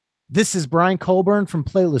This is Brian Colburn from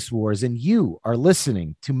Playlist Wars, and you are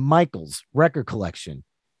listening to Michael's Record Collection.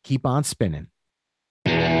 Keep on spinning.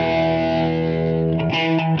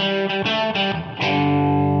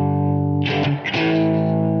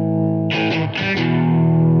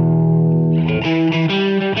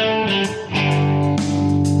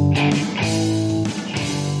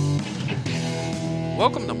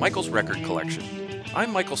 Welcome to Michael's Record Collection.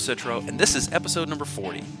 I'm Michael Citro, and this is episode number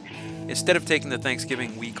 40. Instead of taking the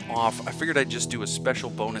Thanksgiving week off, I figured I'd just do a special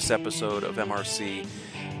bonus episode of MRC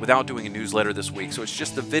without doing a newsletter this week, so it's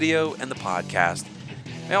just the video and the podcast.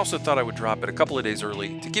 I also thought I would drop it a couple of days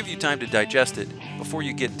early to give you time to digest it before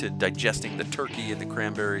you get to digesting the turkey and the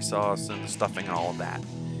cranberry sauce and the stuffing and all of that.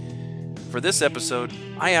 For this episode,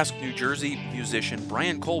 I asked New Jersey musician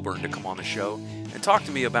Brian Colburn to come on the show and talk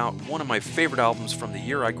to me about one of my favorite albums from the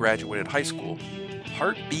year I graduated high school,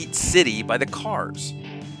 Heartbeat City by the Cars.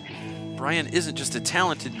 Brian isn't just a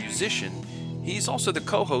talented musician, he's also the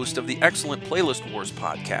co-host of the excellent Playlist Wars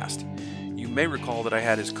podcast. You may recall that I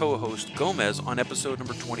had his co-host Gomez on episode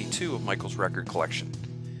number 22 of Michael's Record Collection.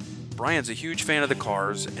 Brian's a huge fan of the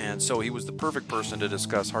Cars, and so he was the perfect person to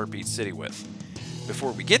discuss Heartbeat City with.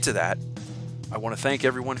 Before we get to that, I want to thank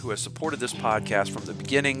everyone who has supported this podcast from the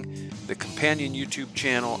beginning, the companion YouTube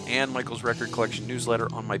channel, and Michael's Record Collection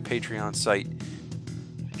newsletter on my Patreon site.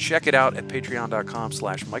 Check it out at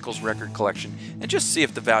patreon.com/Michael's Record Collection and just see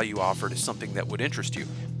if the value offered is something that would interest you.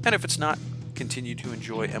 And if it's not, continue to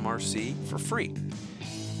enjoy MRC for free.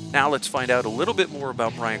 Now let's find out a little bit more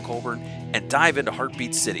about Brian Colburn and dive into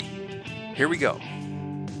Heartbeat City. Here we go.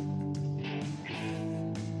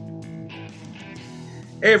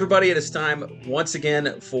 Hey everybody, it is time once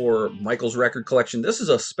again for Michael's Record Collection. This is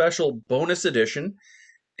a special bonus edition.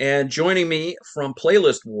 And joining me from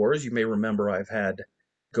Playlist Wars, you may remember I've had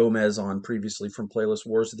Gomez on previously from Playlist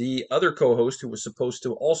Wars, the other co-host who was supposed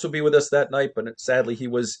to also be with us that night, but sadly he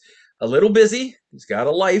was a little busy. He's got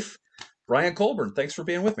a life. Brian Colburn, thanks for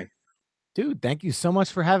being with me. Dude, thank you so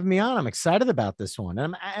much for having me on. I'm excited about this one.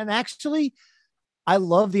 And actually, I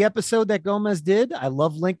love the episode that Gomez did. I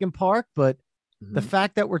love Linkin Park, but the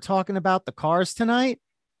fact that we're talking about the Cars tonight,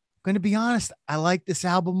 I'm going to be honest, I like this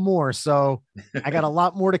album more. So I got a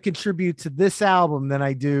lot more to contribute to this album than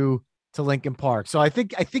I do to Linkin Park. So I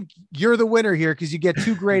think you're the winner here because you get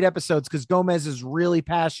two great episodes because Gomez is really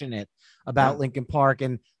passionate about Linkin Park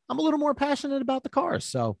and I'm a little more passionate about the Cars.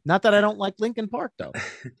 So not that I don't like Linkin Park though.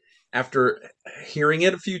 After hearing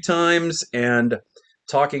it a few times and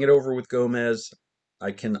talking it over with Gomez,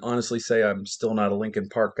 I can honestly say I'm still not a Linkin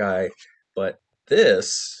Park guy, but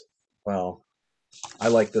this, well, I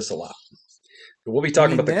like this a lot. We'll be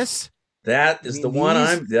talking about this. That is the one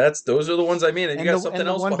those are the ones I mean. And you got something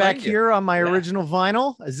else one back here on my original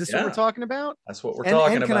vinyl. Is this what we're talking about? That's what we're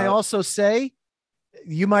talking about. And can I also say,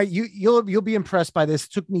 you'll be impressed by this.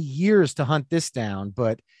 It took me years to hunt this down,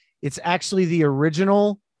 but it's actually the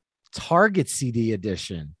original Target CD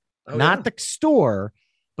edition, not the store,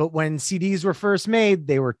 but when CDs were first made,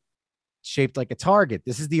 they were shaped like a Target.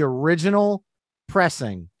 This is the original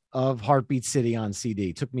pressing of Heartbeat City on CD.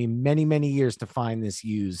 It took me many, many years to find this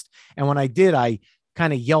used. And when I did, I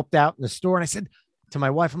kind of yelped out in the store and I said to my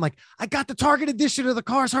wife, I'm like, I got the Target edition of the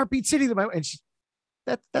Cars Heartbeat City. And she,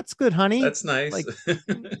 that's good, honey. That's nice. Like,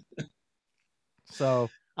 so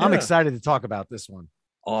I'm excited to talk about this one.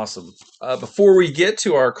 Awesome. Before we get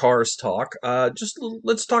to our Cars talk,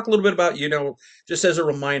 let's talk a little bit about, just as a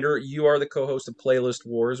reminder, you are the co-host of Playlist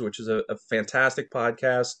Wars, which is a fantastic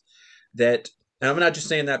podcast that, and I'm not just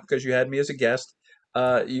saying that because you had me as a guest.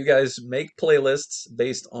 You guys make playlists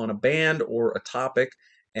based on a band or a topic,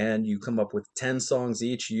 and you come up with 10 songs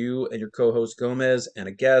each, you and your co-host Gomez and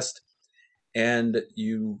a guest, and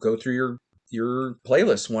you go through your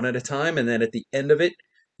playlist one at a time, and then at the end of it,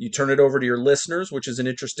 you turn it over to your listeners, which is an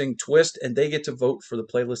interesting twist, and they get to vote for the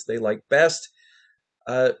playlist they like best.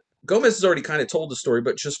 Gomez has already kind of told the story,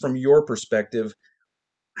 but just from your perspective,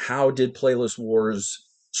 how did Playlist Wars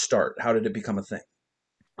start? How did it become a thing?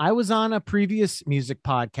 I was on a previous music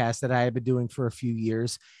podcast that I had been doing for a few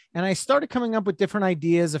years, and I started coming up with different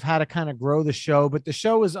ideas of how to kind of grow the show. But the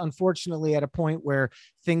show was unfortunately at a point where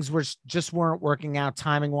things weren't working out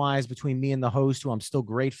timing wise between me and the host, who I'm still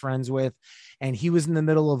great friends with. And he was in the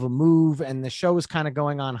middle of a move and the show was kind of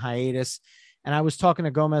going on hiatus. And I was talking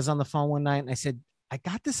to Gomez on the phone one night and I said, I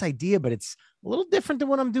got this idea, but it's a little different than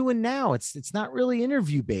what I'm doing now. It's not really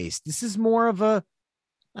interview based. This is more of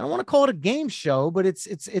I don't want to call it a game show, but it's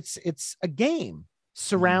a game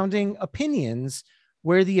surrounding opinions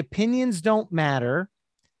where the opinions don't matter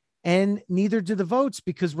and neither do the votes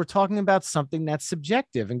because we're talking about something that's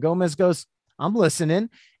subjective. And Gomez goes, I'm listening.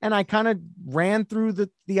 And I kind of ran through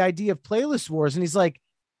the idea of playlist wars. And he's like,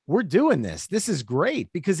 we're doing this. This is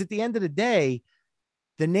great, because at the end of the day,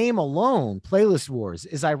 the name alone, Playlist Wars,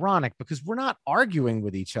 is ironic because we're not arguing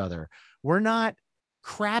with each other. We're not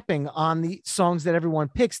crapping on the songs that everyone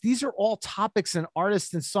picks. These are all topics and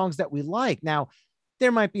artists and songs that we like. Now,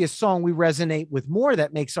 there might be a song we resonate with more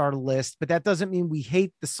that makes our list, but that doesn't mean we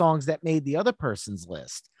hate the songs that made the other person's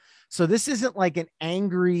list. So this isn't like an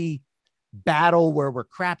angry battle where we're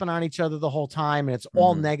crapping on each other the whole time and it's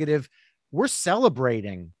all negative. We're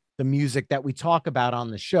celebrating the music that we talk about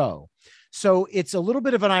on the show. So it's a little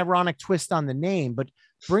bit of an ironic twist on the name, but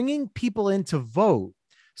bringing people in to vote.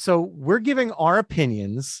 So we're giving our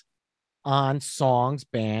opinions on songs,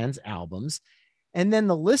 bands, albums, and then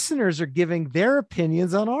the listeners are giving their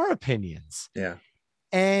opinions on our opinions. Yeah.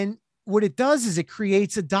 And what it does is it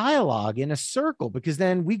creates a dialogue in a circle, because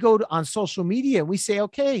then we go on social media and we say,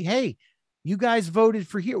 okay, hey, you guys voted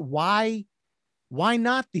for here. Why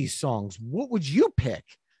not these songs? What would you pick?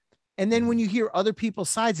 And then when you hear other people's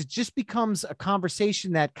sides, it just becomes a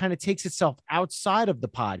conversation that kind of takes itself outside of the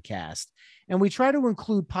podcast. And we try to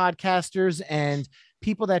include podcasters and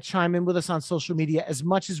people that chime in with us on social media as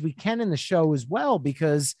much as we can in the show as well,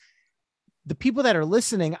 because the people that are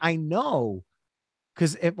listening, I know,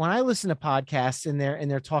 because when I listen to podcasts and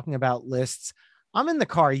they're talking about lists, I'm in the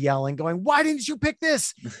car yelling, going, why didn't you pick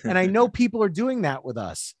this? And I know people are doing that with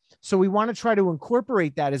us. So we want to try to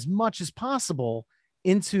incorporate that as much as possible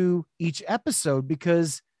into each episode,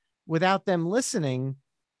 because without them listening,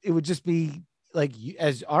 it would just be like,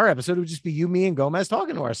 as our episode, it would just be you, me, and Gomez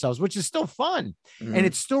talking to ourselves, which is still fun and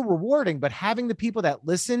it's still rewarding. But having the people that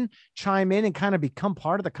listen chime in and kind of become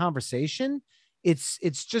part of the conversation, it's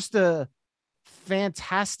just a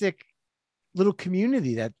fantastic little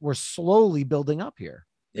community that we're slowly building up here.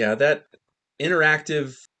 Yeah, that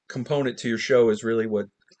interactive component to your show is really what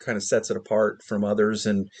kind of sets it apart from others.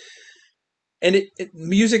 And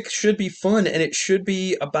music should be fun, and it should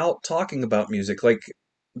be about talking about music. Like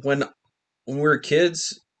when we were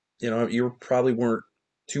kids, you probably weren't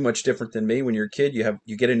too much different than me. When you're a kid,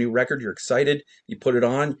 you get a new record, you're excited, you put it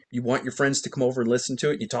on, you want your friends to come over and listen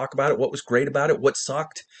to it, you talk about it, what was great about it, what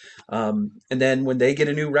sucked. And then when they get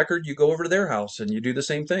a new record, you go over to their house and you do the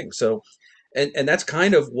same thing. So, and that's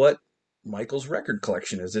kind of what Michael's record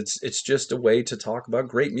collection is. It's just a way to talk about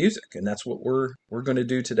great music, and that's what we're going to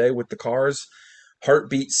do today with the Cars,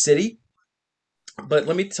 Heartbeat City. But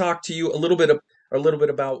let me talk to you a little bit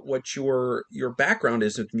about what your background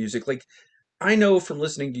is with music. Like, I know from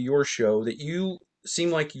listening to your show that you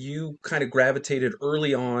seem like you kind of gravitated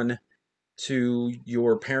early on to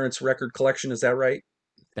your parents' record collection. Is that right?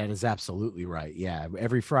 That is absolutely right. Yeah.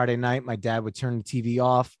 Every Friday night, my dad would turn the TV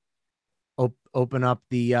off, open up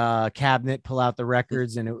the cabinet, pull out the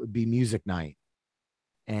records, and it would be music night.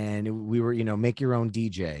 And we were, make your own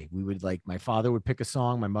DJ. We would, like, my father would pick a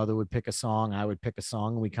song, my mother would pick a song, I would pick a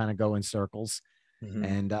song, and we kind of go in circles.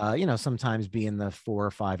 And, sometimes being the 4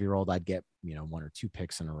 or 5-year-old, I'd get, 1 or 2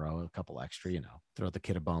 picks in a row, a couple extra, throw the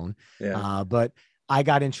kid a bone. Yeah. But I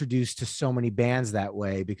got introduced to so many bands that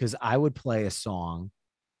way because I would play a song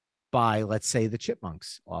by, let's say, the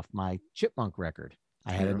Chipmunks off my Chipmunk record.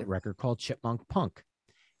 I had a record called Chipmunk Punk.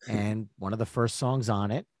 And one of the first songs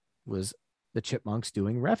on it was the Chipmunks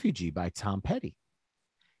doing Refugee by Tom Petty.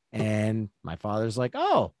 And my father's like,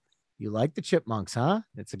 oh, you like the Chipmunks, huh?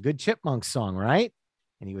 It's a good Chipmunk song, right?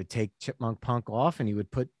 And he would take Chipmunk Punk off and he would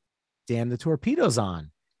put Damn the Torpedoes on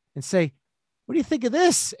and say, what do you think of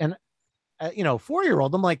this? And,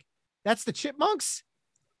 4-year-old, I'm like, that's the Chipmunks?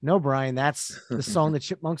 No, Brian, that's the song the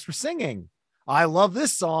Chipmunks were singing. I love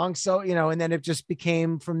this song. So, and then it just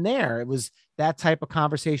became from there. It was that type of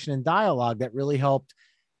conversation and dialogue that really helped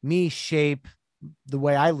me shape the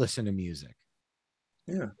way I listen to music.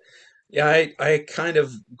 Yeah. Yeah, I kind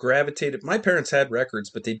of gravitated. My parents had records,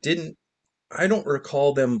 but I don't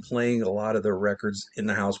recall them playing a lot of their records in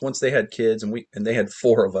the house. Once they had kids and they had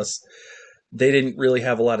 4 of us, they didn't really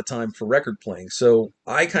have a lot of time for record playing. So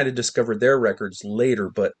I kind of discovered their records later,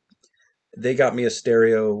 but they got me a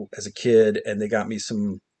stereo as a kid, and they got me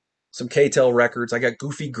some K-Tel records. I got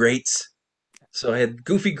Goofy Greats. So I had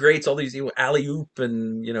Goofy Greats, all these, Alley Oop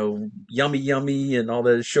and, Yummy Yummy and all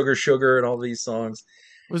the Sugar Sugar and all these songs.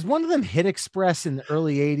 Was one of them Hit Express in the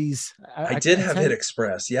early 80s? I did have Hit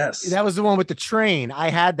Express, yes. That was the one with the train. I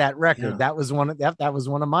had that record. Yeah. That was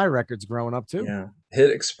one of my records growing up too. Yeah. Hit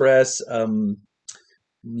Express,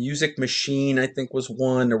 Music Machine, I think, was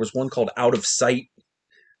one. There was one called Out of Sight.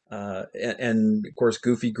 And of course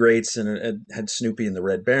Goofy Greats, and it had Snoopy and the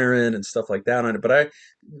Red Baron and stuff like that on it. But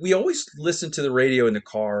we always listened to the radio in the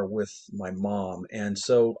car with my mom. And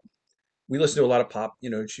so we listened to a lot of pop.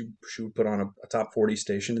 She would put on a top 40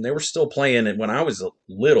 station, and they were still playing it when I was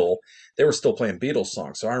little. They were still playing Beatles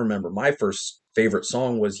songs. So I remember my first favorite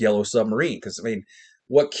song was Yellow Submarine, because I mean,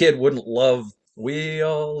 what kid wouldn't love "We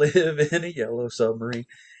All Live in a Yellow Submarine"?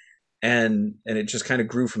 And it just kind of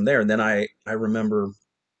grew from there. And then I remember,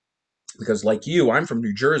 because like you, I'm from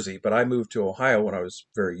New Jersey, but I moved to Ohio when I was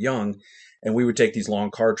very young, and we would take these long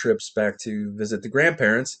car trips back to visit the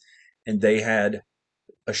grandparents, and they had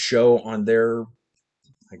a show on their,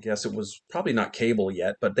 I guess it was probably not cable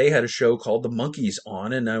yet, but they had a show called The Monkees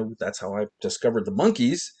on, and that's how I discovered the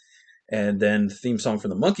Monkees. And then the theme song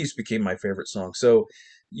from the Monkees became my favorite song. So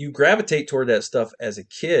you gravitate toward that stuff as a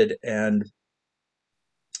kid, and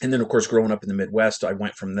then, of course, growing up in the Midwest, I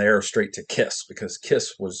went from there straight to Kiss, because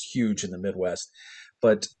Kiss was huge in the Midwest.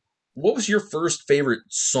 But what was your first favorite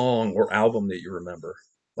song or album that you remember?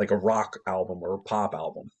 Like a rock album or a pop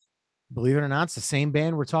album? Believe it or not, it's the same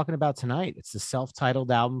band we're talking about tonight. It's the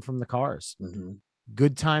self-titled album from the Cars. Mm-hmm.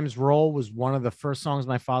 Good Times Roll was one of the first songs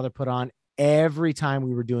my father put on every time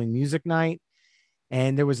we were doing music night.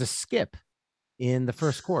 And there was a skip in the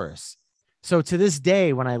first chorus. So to this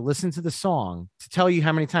day, when I listen to the song, to tell you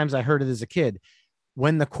how many times I heard it as a kid,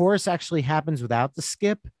 when the chorus actually happens without the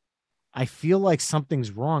skip, I feel like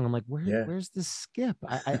something's wrong. I'm like, where's the skip?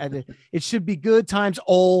 It should be Good Times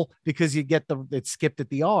All, because you get it skipped at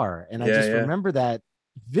the R. And I just remember that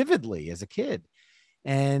vividly as a kid.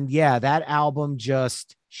 And yeah, that album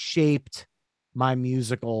just shaped my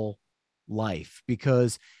musical life,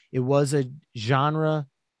 because it was a genre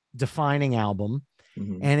defining album.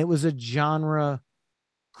 Mm-hmm. And it was a genre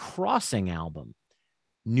crossing album.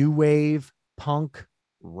 New wave, punk,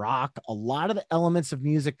 rock, a lot of the elements of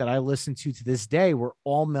music that I listen to this day were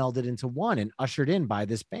all melded into one and ushered in by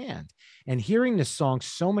this band. And hearing this song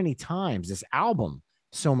so many times, this album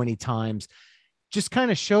so many times, just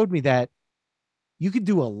kind of showed me that you could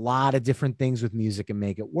do a lot of different things with music and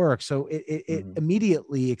make it work. So it Mm-hmm.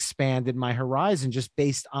 immediately expanded my horizon, just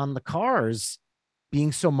based on the Cars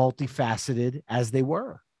being so multifaceted as they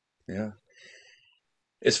were. Yeah.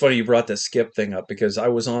 It's funny you brought that skip thing up, because I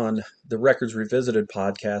was on the Records Revisited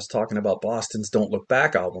podcast talking about Boston's Don't Look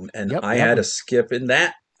Back album, and I had a skip in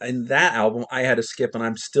that album. I had a skip, and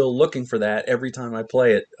I'm still looking for that every time I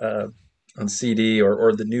play it on CD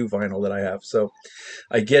or the new vinyl that I have. So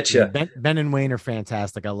I get you. Yeah, Ben and Wayne are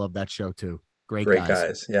fantastic. I love that show too. Great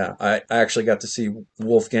guys. Yeah, I actually got to see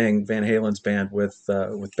Wolfgang Van Halen's band with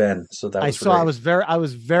Ben, so that was great. I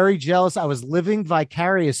was very jealous. I was living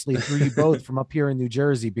vicariously through you both from up here in New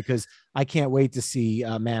Jersey, because I can't wait to see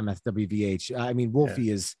Mammoth WVH. I mean, Wolfie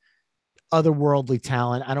is otherworldly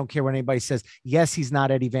talent. I don't care what anybody says. Yes, he's not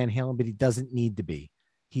Eddie Van Halen, but he doesn't need to be.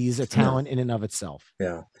 He's a talent in and of itself.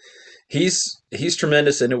 Yeah, he's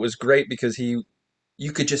tremendous, and it was great because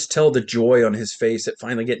you could just tell the joy on his face at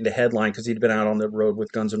finally getting to headline, because he'd been out on the road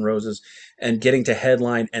with Guns N' Roses, and getting to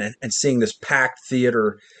headline and seeing this packed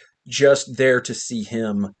theater just there to see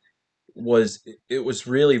him was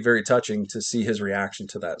really very touching to see his reaction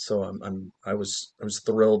to that. So I was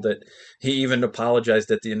thrilled that he even apologized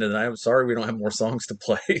at the end of the night. I'm sorry we don't have more songs to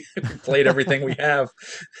play. We played everything we have.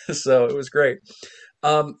 So it was great.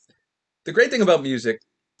 The great thing about music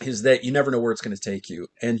is that you never know where it's going to take you.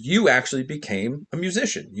 And you actually became a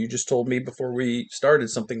musician. You just told me before we started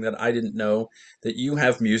something that I didn't know, that you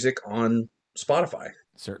have music on Spotify.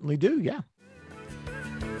 Certainly do, yeah.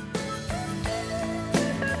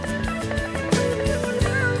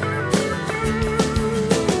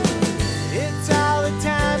 It's all the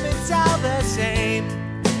time, it's all the same.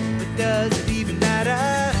 But does it even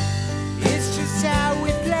matter? It's just how we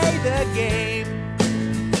play the game.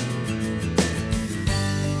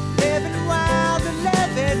 Living wild and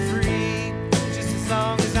living free, just as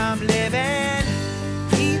long as I'm living.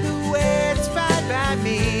 Either way, it's fine by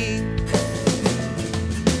me.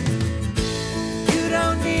 You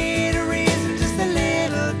don't need a reason, just a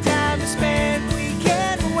little time to spend. We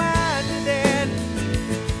can rewind and then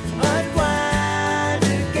unwind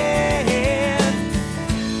again.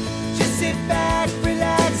 Just sit back,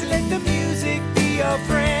 relax, and let the music be your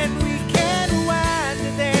friend. We can rewind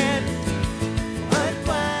and then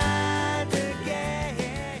unwind again.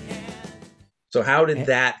 So how did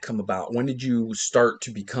that come about? When did you start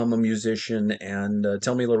to become a musician? And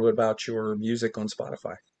tell me a little bit about your music on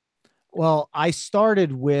Spotify. Well, I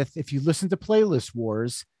started with, if you listen to Playlist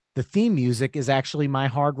Wars, the theme music is actually my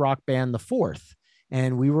hard rock band, The Fourth.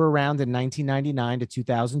 And we were around in 1999 to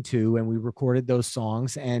 2002, and we recorded those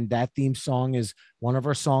songs. And that theme song is one of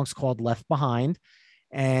our songs called Left Behind.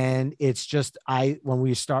 And it's just, when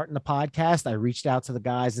we were starting the podcast, I reached out to the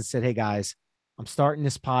guys and said, hey guys, I'm starting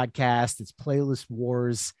this podcast. It's Playlist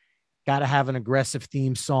Wars. got to have an aggressive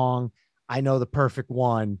theme song. I know the perfect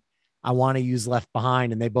one. I want to use Left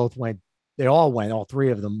Behind. And all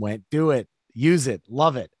three of them went, do it, use it,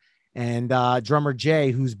 love it. And drummer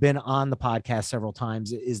Jay, who's been on the podcast several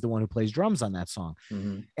times, is the one who plays drums on that song.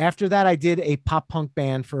 Mm-hmm. After that, I did a pop punk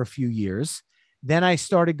band for a few years. Then I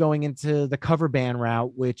started going into the cover band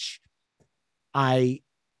route, which I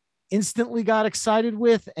instantly got excited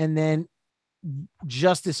with, and then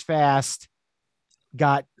just as fast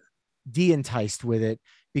got de-enticed with it,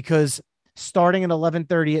 because starting at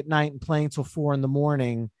 11:30 at night and playing till 4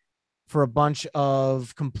 a.m. for a bunch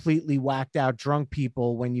of completely whacked out drunk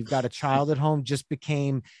people when you've got a child at home just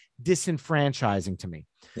became disenfranchising to me.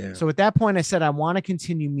 Yeah. So at that point I said, I want to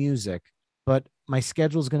continue music, but my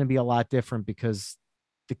schedule is going to be a lot different because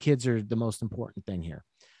the kids are the most important thing here.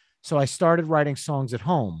 So I started writing songs at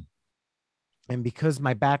home. And because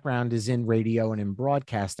my background is in radio and in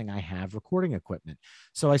broadcasting, I have recording equipment.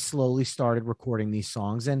 So I slowly started recording these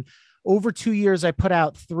songs. And over 2 years, I put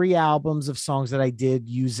out 3 albums of songs that I did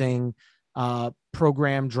using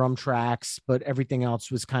programmed drum tracks, but everything else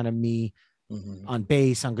was kind of me on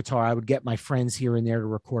bass, on guitar. I would get my friends here and there to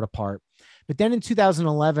record a part. But then in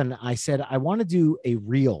 2011, I said, I want to do a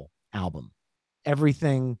real album.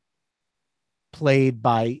 Everything played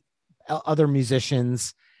by other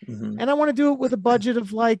musicians. And I want to do it with a budget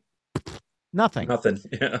of like nothing.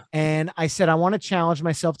 Yeah. And I said, I want to challenge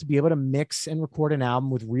myself to be able to mix and record an album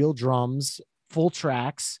with real drums, full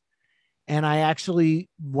tracks. And I actually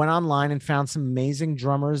went online and found some amazing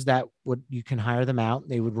drummers that you can hire them out.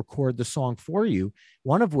 They would record the song for you.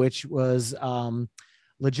 One of which was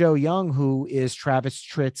LeJoe Young, who is Travis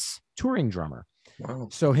Tritt's touring drummer. Wow.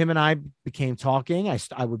 So him and I became talking.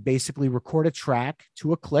 I would basically record a track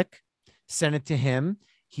to a click, send it to him.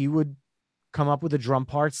 He would come up with a drum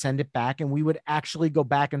part, send it back, and we would actually go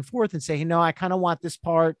back and forth and say, hey, no, I kind of want this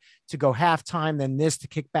part to go halftime, then this to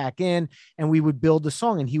kick back in. And we would build the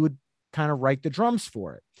song, and he would kind of write the drums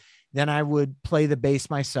for it. Then I would play the bass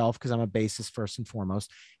myself because I'm a bassist first and foremost.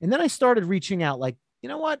 And then I started reaching out like, you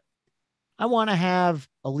know what? I want to have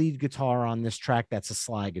a lead guitar on this track that's a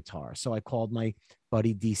slide guitar. So I called my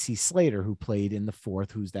buddy DC Slater, who played in The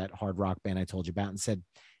Fourth, who's that hard rock band I told you about, and said,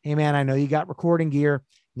 hey, man, I know you got recording gear,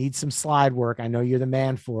 need some slide work. I know you're the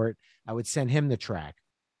man for it. I would send him the track.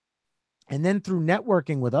 And then through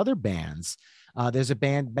networking with other bands, there's a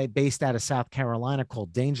band based out of South Carolina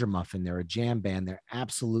called Danger Muffin. They're a jam band. They're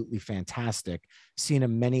absolutely fantastic. Seen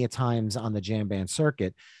them many a times on the jam band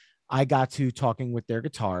circuit. I got to talking with their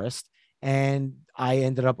guitarist, and I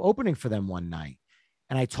ended up opening for them one night.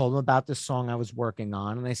 And I told him about this song I was working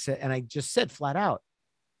on. And I just said flat out,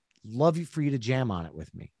 love you for you to jam on it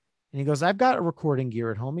with me. And he goes, I've got a recording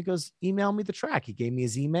gear at home. He goes, email me the track. He gave me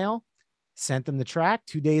his email, sent him the track.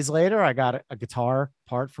 2 days later, I got a guitar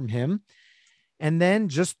part from him. And then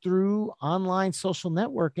just through online social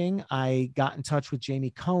networking, I got in touch with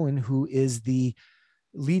Jamie Cohen, who is the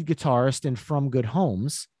lead guitarist in From Good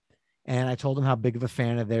Homes. And I told him how big of a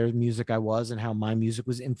fan of their music I was and how my music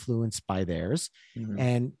was influenced by theirs.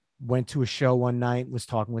 And went to a show one night, was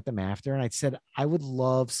talking with them after. And I said, I would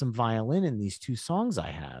love some violin in these 2 songs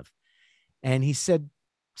I have. And he said,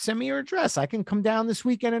 send me your address. I can come down this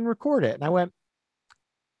weekend and record it. And I went,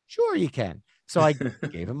 sure, you can. So I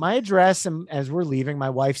gave him my address. And as we're leaving, my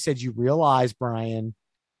wife said, you realize, Brian,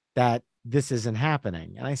 that this isn't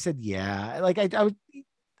happening. And I said, yeah, like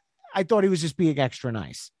I thought he was just being extra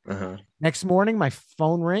nice. Next morning, my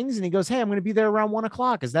phone rings and he goes, hey, I'm going to be there around 1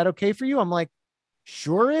 o'clock. Is that okay for you? I'm like,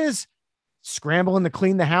 sure is. Scrambling to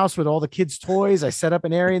clean the house with all the kids' toys. I set up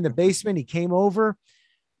an area in the basement. He came over,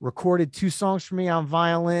 recorded 2 songs for me on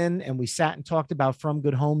violin, and we sat and talked about From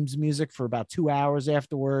Good Homes music for about 2 hours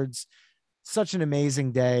afterwards. Such an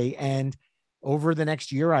amazing day. And over the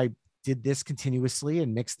next year, I did this continuously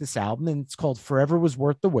and mixed this album, and it's called Forever Was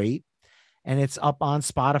Worth the Wait. And it's up on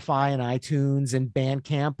Spotify and iTunes and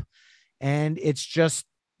Bandcamp. And it's just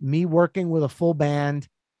me working with a full band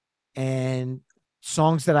and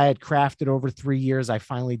songs that I had crafted over 3 years. I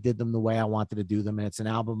finally did them the way I wanted to do them. And it's an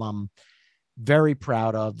album I'm very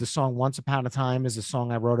proud of. The song Once Upon a Time is a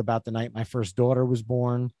song I wrote about the night my first daughter was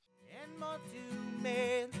born. And more to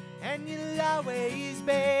me, and you'll always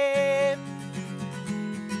be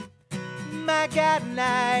my guiding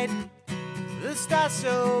light. The stars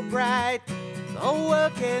so bright, the whole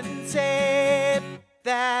world can say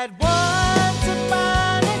that once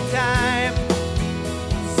upon a time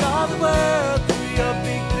I saw the world through your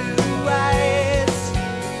big blue eyes.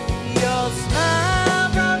 Your smile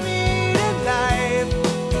brought me to life.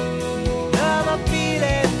 Love I feel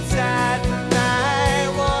inside tonight.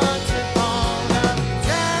 Once upon a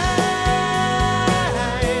time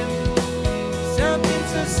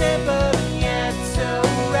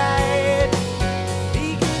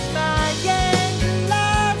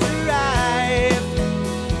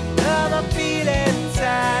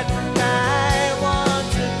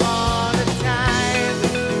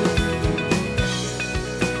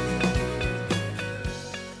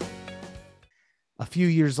few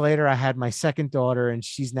years later, I had my second daughter, and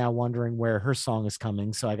she's now wondering where her song is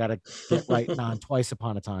coming. So I got to get writing on Twice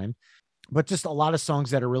Upon a Time. But just a lot of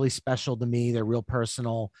songs that are really special to me. They're real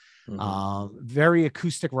personal, very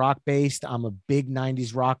acoustic rock based. I'm a big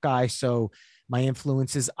 90s rock guy. So my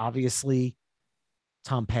influences, obviously,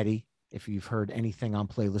 Tom Petty, if you've heard anything on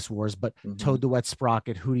Playlist Wars, but Toad the Wet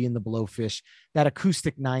Sprocket, Hootie and the Blowfish, that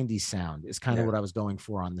acoustic 90s sound is kind of what I was going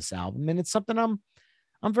for on this album. And it's something I'm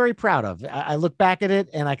very proud of. I look back at it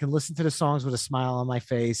and I can listen to the songs with a smile on my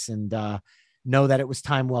face and know that it was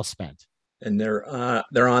time well spent. And they're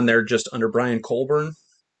on there just under Brian Colburn.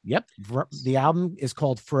 Yep. The album is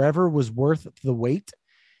called Forever Was Worth the Wait.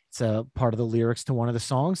 It's a part of the lyrics to one of the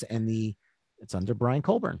songs, and it's under Brian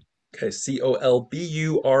Colburn. Okay,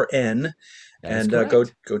 Colburn. And go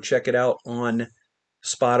check it out on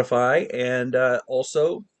Spotify. And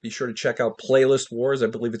also be sure to check out Playlist Wars. I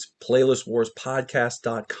believe it's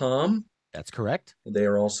playlistwarspodcast.com. That's correct. They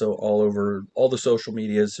are also all over all the social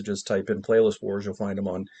medias. So just type in Playlist Wars. You'll find them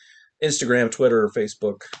on Instagram, Twitter,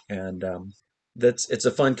 Facebook, and it's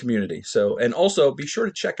a fun community. So, and also be sure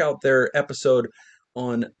to check out their episode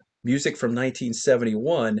on music from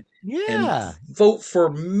 1971. Yeah. And vote for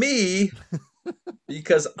me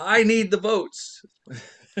because I need the votes.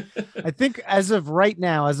 I think as of right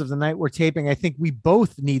now, as of the night we're taping, I think we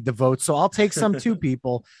both need the votes. So I'll take some too,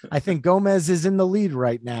 people. I think Gomez is in the lead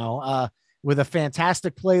right now with a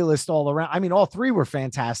fantastic playlist all around. I mean, all three were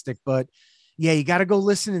fantastic, but yeah, you got to go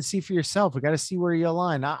listen and see for yourself. We got to see where you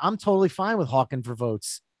align. I'm totally fine with hawking for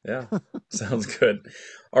votes. Yeah, sounds good.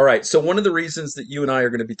 All right. So one of the reasons that you and I are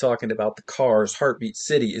going to be talking about the Cars Heartbeat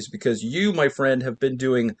City is because you, my friend, have been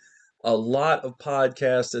doing a lot of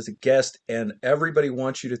podcasts as a guest, and everybody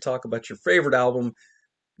wants you to talk about your favorite album,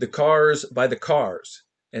 The Cars by the Cars.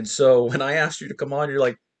 And so when I asked you to come on, you're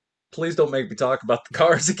like, please don't make me talk about the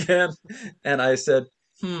Cars again. And I said,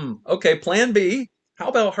 okay, plan B. How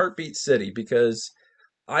about Heartbeat City? Because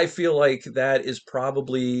I feel like that is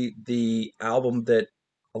probably the album that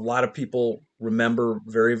a lot of people remember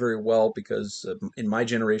very, very well, because in my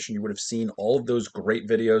generation, you would have seen all of those great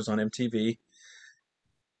videos on MTV.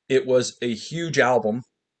 It was a huge album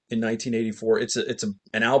in 1984. It's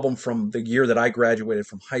an album from the year that I graduated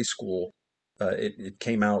from high school. It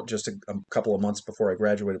came out just a couple of months before I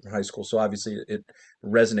graduated from high school. So obviously it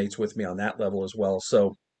resonates with me on that level as well.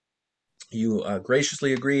 So you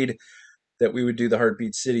graciously agreed that we would do the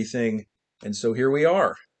Heartbeat City thing. And so here we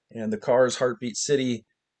are. And the Cars Heartbeat City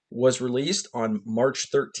was released on March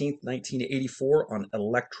 13th, 1984 on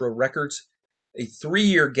Elektra Records. A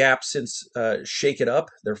 3-year gap since Shake It Up,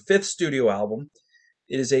 their 5th studio album.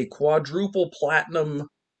 It is a quadruple platinum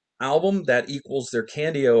album that equals their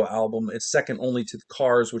Candio album. It's second only to the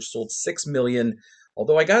Cars, which sold 6 million.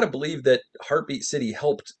 Although I got to believe that Heartbeat City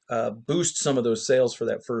helped boost some of those sales for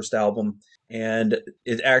that first album. And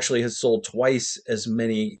it actually has sold twice as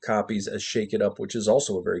many copies as Shake It Up, which is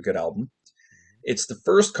also a very good album. It's the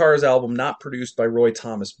first Cars album not produced by Roy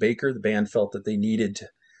Thomas Baker. The band felt that they needed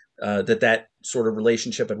that sort of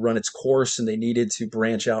relationship had run its course and they needed to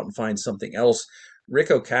branch out and find something else. Rick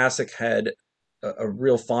Ocasek had a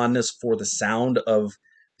real fondness for the sound of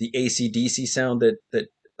the AC/DC sound that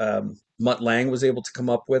Mutt Lange was able to come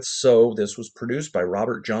up with. So this was produced by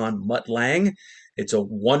Robert John Mutt Lange. It's a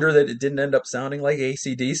wonder that it didn't end up sounding like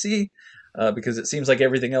AC/DC because it seems like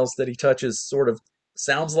everything else that he touches sort of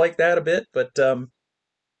sounds like that a bit. But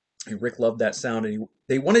Rick loved that sound, and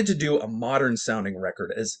they wanted to do a modern sounding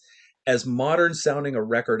record, as modern sounding a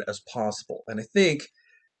record as possible. And I think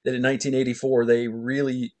that in 1984, they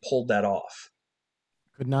really pulled that off.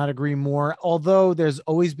 Could not agree more. Although there's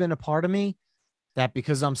always been a part of me that,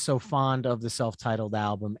 because I'm so fond of the self-titled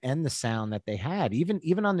album and the sound that they had,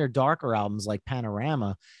 even on their darker albums like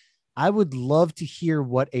Panorama, I would love to hear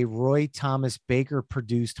what a Roy Thomas Baker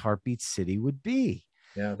produced Heartbeat City would be.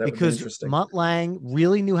 Yeah, that because would be interesting. Mutt Lange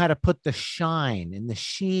really knew how to put the shine and the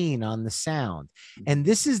sheen on the sound. And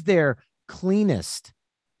this is their cleanest,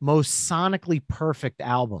 most sonically perfect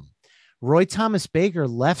album. Roy Thomas Baker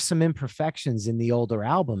left some imperfections in the older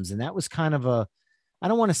albums, and that was kind of I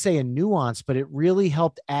don't want to say a nuance, but it really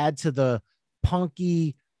helped add to the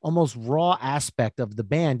punky, almost raw aspect of the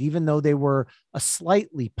band, even though they were a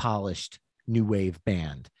slightly polished new wave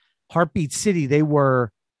band. Heartbeat City, they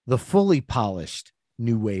were the fully polished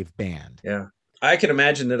new wave band. Yeah. I can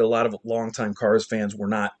imagine that a lot of longtime Cars fans were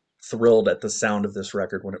not thrilled at the sound of this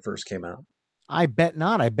record when it first came out. I bet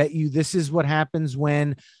not. I bet you this is what happens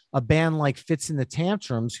when a band like Fitz and the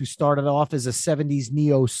Tantrums, who started off as a 70s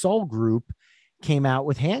neo soul group, came out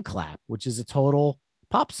with Hand Clap, which is a total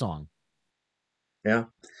pop song. Yeah.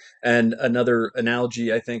 And another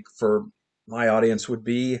analogy, I think, for my audience would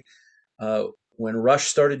be when Rush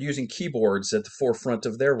started using keyboards at the forefront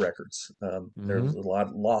of their records. There was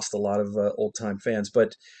lost a lot of old time fans,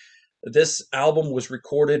 but this album was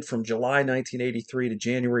recorded from July 1983 to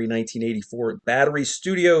January 1984 at Battery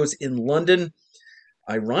Studios in London.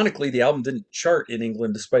 Ironically, the album didn't chart in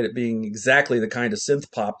England despite it being exactly the kind of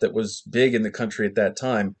synth pop that was big in the country at that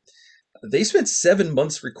time. They spent 7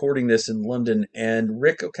 months recording this in London, and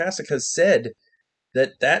Rick Ocasek has said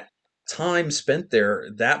that time spent there,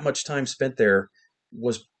 that much time spent there,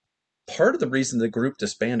 was part of the reason the group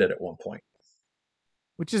disbanded at one point.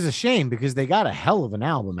 Which is a shame because they got a hell of an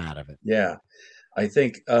album out of it. Yeah, I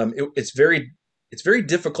think it's very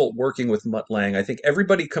difficult working with Mutt Lange. I think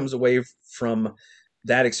everybody comes away from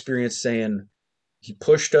that experience saying he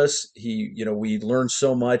pushed us. We learned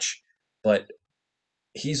so much, but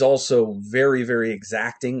he's also very, very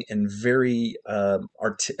exacting and very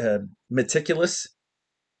meticulous.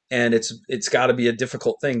 And it's got to be a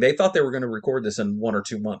difficult thing. They thought they were going to record this in 1 or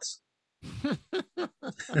 2 months.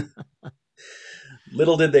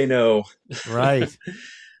 Little did they know. Right.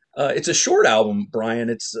 It's a short album, Brian.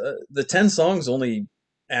 It's the 10 songs only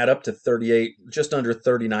add up to 38, just under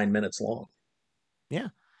 39 minutes long. Yeah.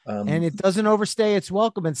 And it doesn't overstay its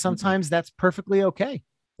welcome. And sometimes that's perfectly okay.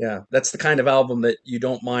 Yeah. That's the kind of album that you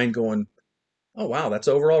don't mind going, oh, wow, that's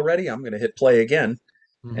over already. I'm going to hit play again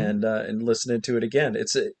and listen to it again.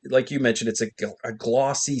 It's like you mentioned, it's a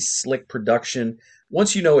glossy, slick production.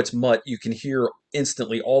 Once you know it's Mutt, you can hear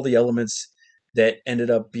instantly all the elements that ended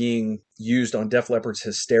up being used on Def Leppard's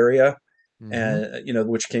Hysteria, and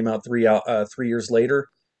which came out 3 years later.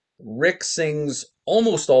 Rick sings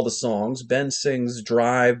almost all the songs. Ben sings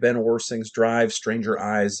Drive. Ben Orr sings Drive, Stranger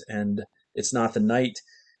Eyes, and It's Not the Night.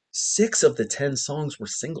 6 of the 10 songs were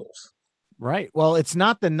singles. Right. Well, It's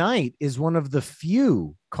Not the Night is one of the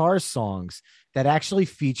few Cars songs that actually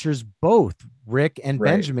features both Rick and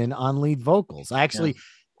Benjamin on lead vocals. I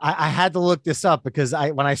had to look this up because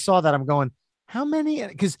when I saw that, I'm going, how many?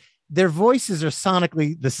 Because their voices are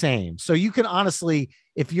sonically the same. So you can honestly,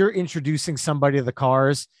 if you're introducing somebody to the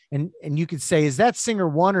Cars and you could say, is that singer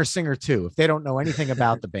 1 or singer 2? If they don't know anything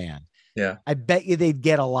about the band, I bet you they'd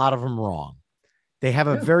get a lot of them wrong. They have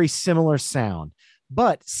a very similar sound.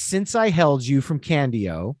 But Since I Held You from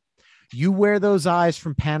Candio, You Wear Those Eyes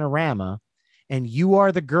from Panorama, and You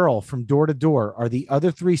Are the Girl from Door to Door are the other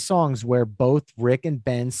 3 songs where both Rick and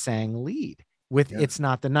Ben sang lead with It's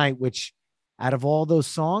Not the Night, which out of all those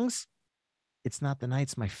songs, It's Not the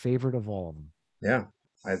Night's my favorite of all of them. Yeah,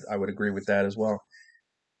 I would agree with that as well.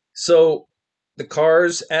 So the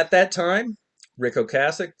Cars at that time, Rick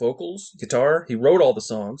Ocasek, vocals, guitar, he wrote all the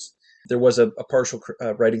songs. There was a partial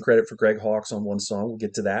writing credit for Greg Hawkes on one song. We'll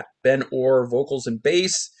get to that. Ben Orr, vocals and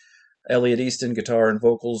bass. Elliot Easton, guitar and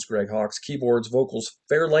vocals. Greg Hawkes, keyboards, vocals,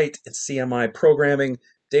 Fairlight and CMI programming.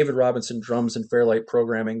 David Robinson, drums and Fairlight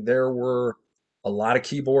programming. There were a lot of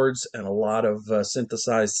keyboards and a lot of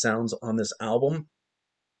synthesized sounds on this album.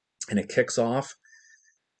 And it kicks off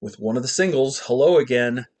with one of the singles, Hello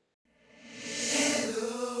Again.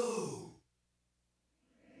 Hello.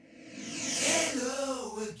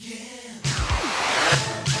 Hello again.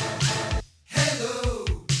 Hello.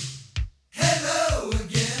 Hello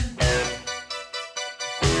again.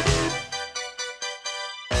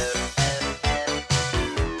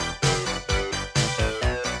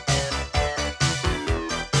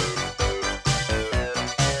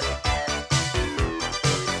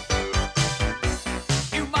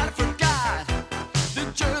 You might have forgot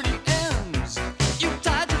the journey ends. You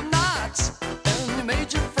tied your knots and you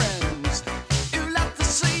made your friends. You left the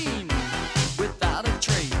scene without a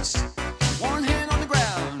trace. One hand on the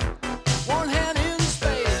ground, one hand in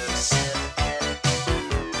space.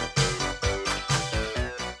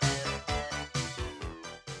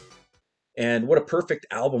 And what a perfect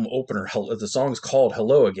album opener. The song's called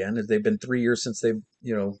Hello Again. They've been 3 years since they've,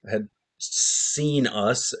 had seen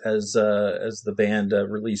us as the band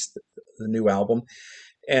released the new album.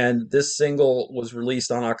 And this single was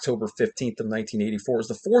released on October 15th of 1984. It was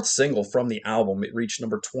the 4th single from the album. It reached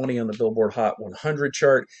number 20 on the Billboard Hot 100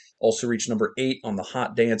 chart. Also reached number 8 on the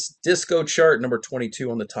Hot Dance Disco chart. Number 22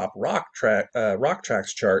 on the Top Rock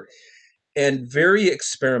Tracks chart. And very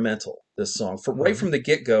experimental, this song. Right from the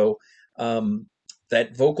get-go,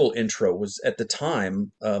 that vocal intro was at the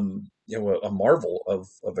time, a marvel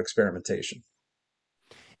of experimentation.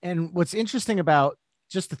 And what's interesting about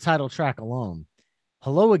just the title track alone,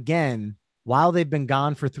 Hello Again, while they've been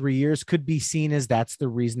gone for 3 years, could be seen as that's the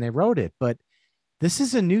reason they wrote it. But this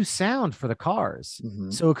is a new sound for the Cars.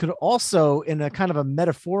 So it could also, in a kind of a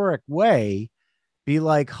metaphoric way, be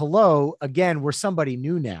like, hello, again, we're somebody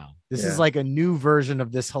new now. This is like a new version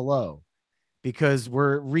of this hello. because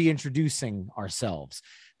we're reintroducing ourselves.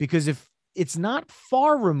 Because if it's not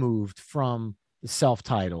far removed from the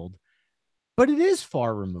self-titled, but it is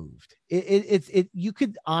far removed. You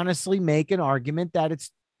could honestly make an argument that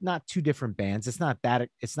it's not two different bands. It's not that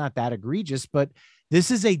egregious, but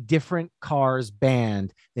this is a different Cars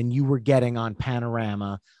band than you were getting on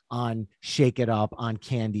Panorama, on Shake It Up, on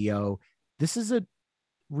Candy-O. This is a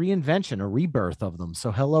reinvention, a rebirth of them.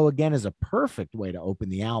 So Hello Again is a perfect way to open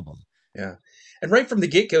the album. Yeah. And right from the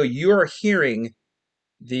get-go, you are hearing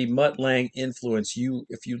the Mutt Lange influence.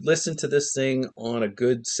 If you listen to this thing on a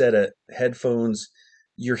good set of headphones,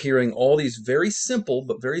 you're hearing all these very simple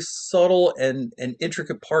but very subtle and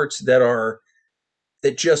intricate parts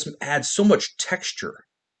that just add so much texture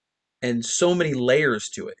and so many layers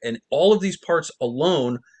to it. And all of these parts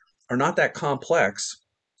alone are not that complex,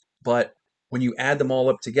 but when you add them all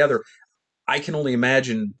up together, I can only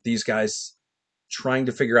imagine these guys trying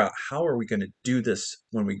to figure out, how are we going to do this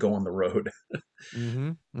when we go on the road?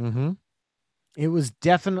 It was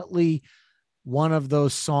definitely one of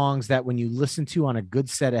those songs that when you listen to on a good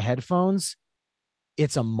set of headphones,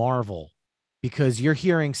 it's a marvel, because you're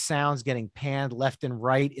hearing sounds getting panned left and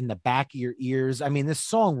right in the back of your ears. I mean, this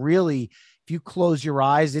song really, if you close your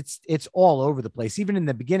eyes, it's all over the place. Even in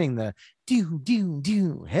the beginning, the do, do,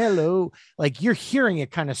 do, hello, like you're hearing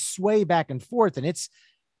it kind of sway back and forth. And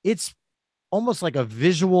it's almost like a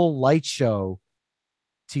visual light show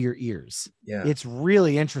to your ears. Yeah. It's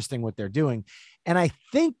really interesting what they're doing. And I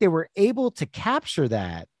think they were able to capture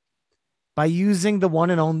that by using the one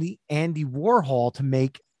and only Andy Warhol to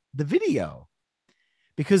make the video,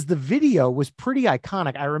 because the video was pretty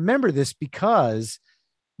iconic. I remember this because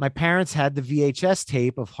my parents had the VHS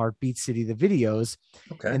tape of Heartbeat City, the videos.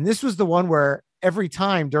 Okay. And this was the one where every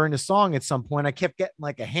time during the song, at some point, I kept getting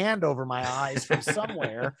like a hand over my eyes from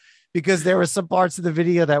somewhere because there were some parts of the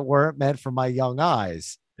video that weren't meant for my young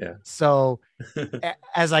eyes. Yeah. So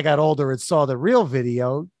as I got older and saw the real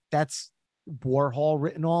video, that's Warhol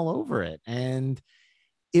written all over it. And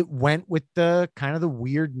it went with the kind of the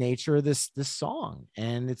weird nature of this song.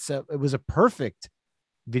 And it was a perfect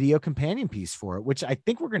video companion piece for it, which I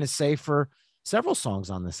think we're going to say for several songs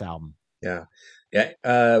on this album. Yeah. Yeah.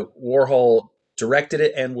 Warhol directed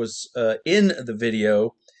it and was in the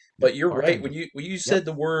video, but you're right. When you said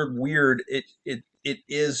the word weird, it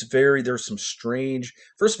is there's some strange,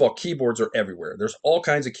 first of all, keyboards are everywhere. There's all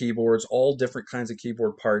kinds of keyboards, all different kinds of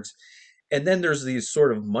keyboard parts. And then there's these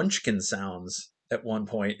sort of munchkin sounds at one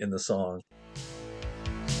point in the song.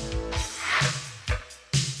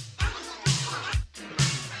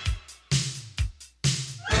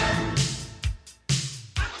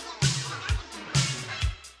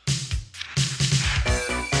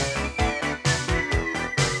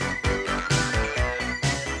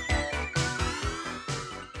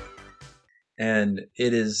 And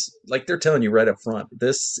it is like they're telling you right up front,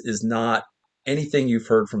 this is not anything you've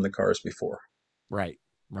heard from the Cars before. Right.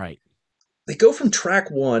 They go from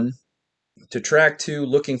track 1 to track 2,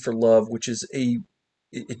 Looking for Love, which is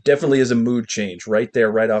it definitely is a mood change right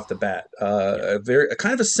there, right off the bat. A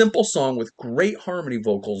kind of a simple song with great harmony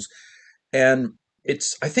vocals. And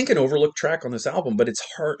it's, I think, an overlooked track on this album, but it's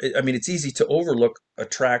hard. I mean, it's easy to overlook a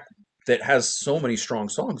track that has so many strong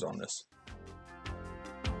songs on this.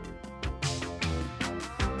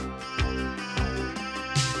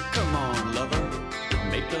 Come on, lover,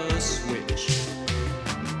 make a switch.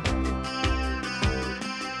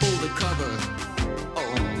 Pull the cover,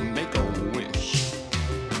 oh, make a wish.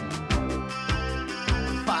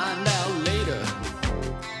 Find out later,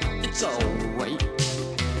 it's alright.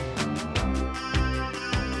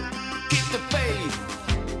 Keep the faith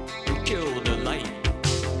and kill the light.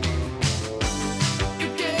 You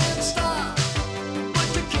can't stop, but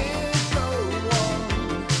you can't go on.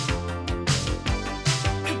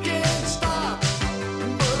 You can't stop,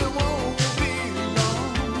 but it won't be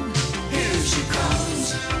long. Here she comes,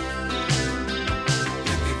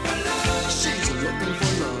 looking for love. She's looking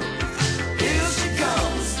for love. Here she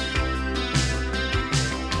comes,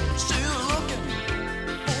 still looking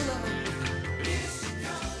for love. Here she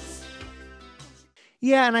comes.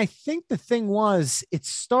 Yeah. And I think the thing was, it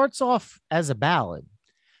starts off as a ballad,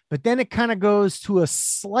 but then it kind of goes to a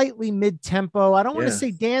slightly mid-tempo. I don't want to Yeah.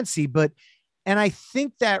 say dancey, but, and I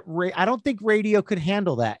think that I don't think radio could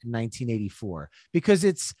handle that in 1984, because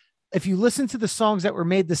if you listen to the songs that were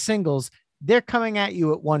made the singles, they're coming at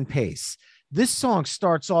you at one pace. This song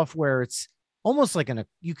starts off where it's almost like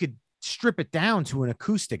you could strip it down to an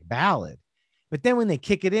acoustic ballad. But then when they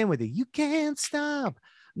kick it in with it, you can't stop,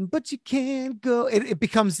 but you can't go, it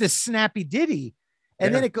becomes this snappy ditty.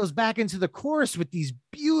 And then Yeah. it goes back into the chorus with these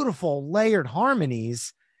beautiful layered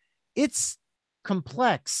harmonies. It's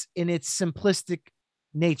complex in its simplistic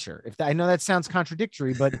nature. I know that sounds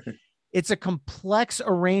contradictory, but it's a complex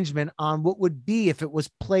arrangement on what would be, if it was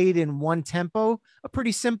played in one tempo, a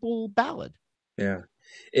pretty simple ballad. Yeah,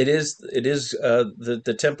 it is. It is.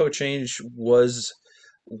 The tempo change was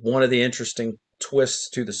one of the interesting twists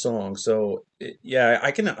to the song. So yeah,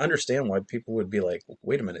 I can understand why people would be like,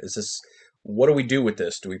 "Wait a minute, is this? What do we do with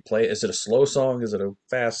this? Do we play? Is it a slow song? Is it a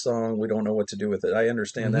fast song? We don't know what to do with it." I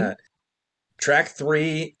understand Mm-hmm. that. Track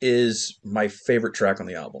 3 is my favorite track on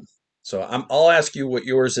the album. So I'll ask you what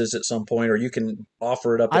yours is at some point, or you can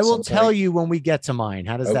offer it up I at will some tell point. you when we get to mine.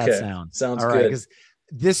 How does that Okay, sound? sounds All right. good. Because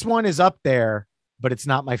this one is up there, but it's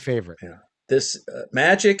not my favorite. Yeah. This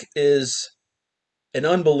Magic is an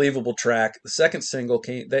unbelievable track. The second single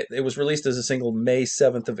it was released as a single May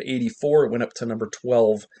 7th of 84. It went up to number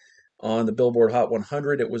 12 on the Billboard Hot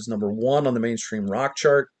 100. It was number 1 on the mainstream rock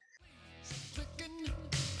chart.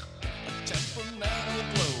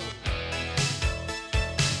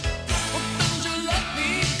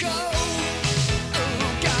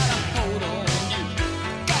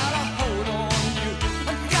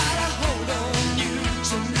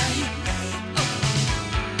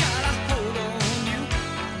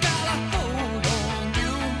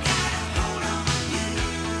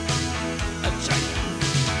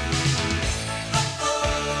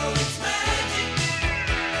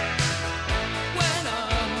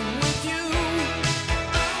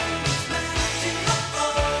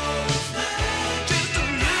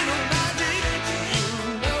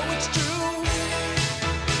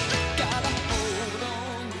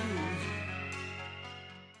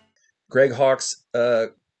 Greg Hawkes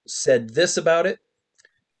said this about it.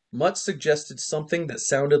 Mutt suggested something that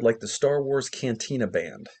sounded like the Star Wars Cantina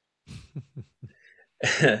Band.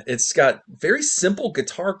 It's got very simple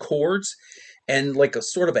guitar chords and like a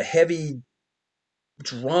sort of a heavy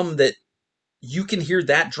drum that you can hear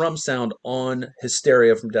that drum sound on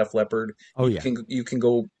Hysteria from Def Leppard. Oh, yeah. You can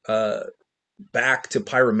go back to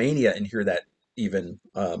Pyromania and hear that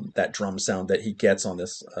that drum sound that he gets on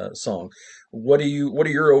this song. What are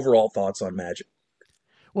your overall thoughts on Magic?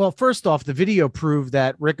 Well, first off, the video proved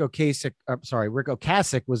that Rick Ocasek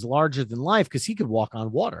was larger than life because he could walk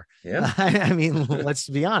on water. Yeah. I mean, let's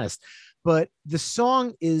be honest. But the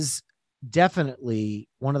song is definitely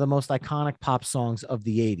one of the most iconic pop songs of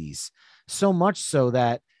the 80s. So much so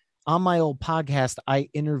that on my old podcast, I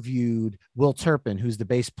interviewed Will Turpin, who's the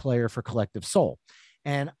bass player for Collective Soul.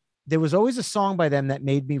 And there was always a song by them that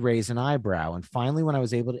made me raise an eyebrow. And finally, when I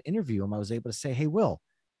was able to interview him, I was able to say, "Hey, Will,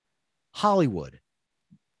 Hollywood,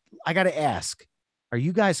 I got to ask, are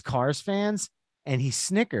you guys Cars fans?" And he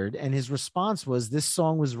snickered. And his response was, this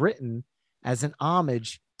song was written as an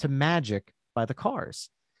homage to Magic by the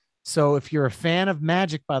Cars. So if you're a fan of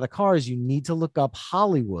Magic by the Cars, you need to look up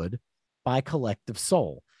Hollywood by Collective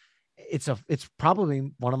Soul. It's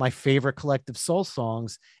probably one of my favorite Collective Soul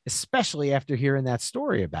songs, especially after hearing that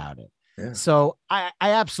story about it. Yeah. So I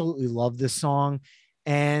absolutely love this song.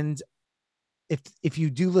 And if you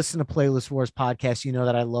do listen to Playlist Wars podcast, you know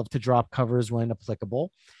that I love to drop covers when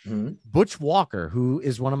applicable. Mm-hmm. Butch Walker, who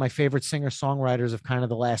is one of my favorite singer-songwriters of kind of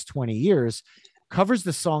the last 20 years, covers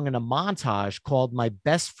the song in a montage called My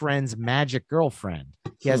Best Friend's Magic Girlfriend.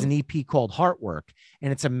 He has an EP called Heartwork,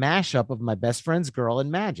 and it's a mashup of My Best Friend's Girl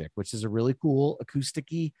and Magic, which is a really cool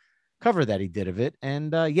acoustic-y cover that he did of it.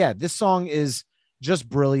 And yeah, this song is just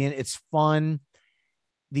brilliant. It's fun.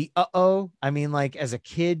 The I mean, like as a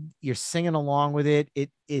kid, you're singing along with it.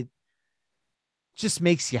 It just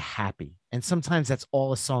makes you happy. And sometimes that's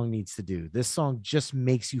all a song needs to do. This song just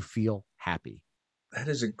makes you feel happy. That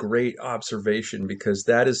is a great observation, because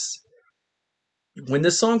that is when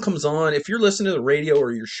this song comes on, if you're listening to the radio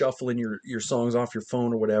or you're shuffling your songs off your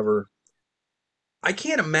phone or whatever, I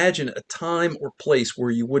can't imagine a time or place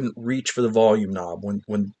where you wouldn't reach for the volume knob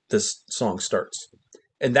when this song starts.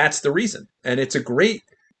 And that's the reason. And it's great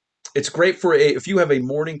for if you have a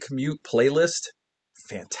morning commute playlist,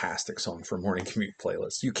 fantastic song for a morning commute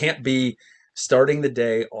playlist. You can't be starting the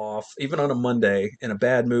day off, even on a Monday, in a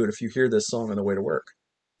bad mood if you hear this song on the way to work.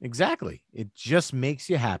 Exactly. It just makes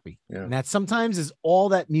you happy. Yeah. And that sometimes is all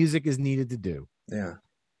that music is needed to do. Yeah.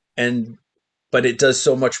 But it does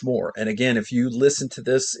so much more. And again, if you listen to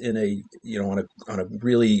this in on a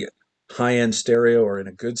really high-end stereo or in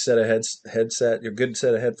a good set of good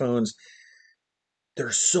set of headphones,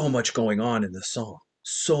 there's so much going on in this song.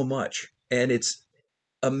 So much. And it's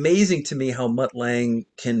amazing to me how Mutt Lange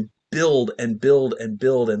can build and build and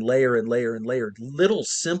build and layer and layer and layer little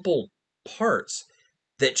simple parts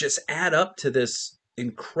that just add up to this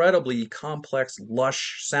incredibly complex,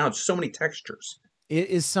 lush sound. So many textures. It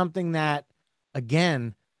is something that,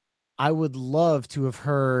 again, I would love to have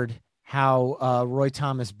heard how Roy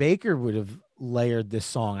Thomas Baker would have layered this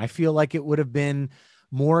song. I feel like it would have been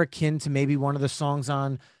more akin to maybe one of the songs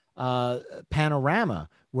on Panorama,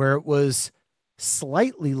 where it was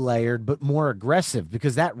slightly layered but more aggressive,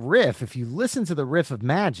 because that riff, if you listen to the riff of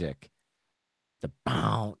Magic, the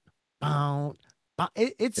bounce, bounce,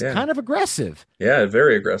 it's Yeah. kind of aggressive. Yeah,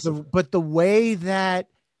 very aggressive. But the way that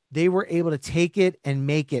they were able to take it and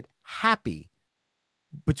make it happy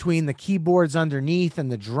between the keyboards underneath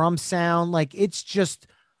and the drum sound, like it's just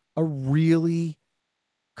a really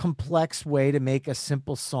complex way to make a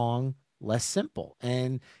simple song less simple.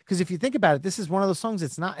 And because if you think about it, this is one of those songs,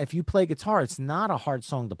 it's not, if you play guitar, it's not a hard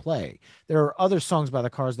song to play. There are other songs by the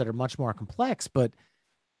Cars that are much more complex, but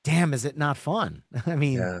damn, is it not fun? I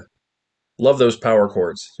mean, Yeah. Love those power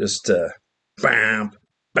chords. Just bam,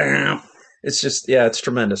 bam. It's just, yeah, it's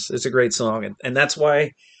tremendous. It's a great song. And that's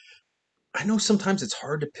why I know sometimes it's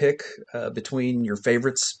hard to pick between your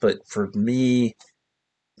favorites, but for me,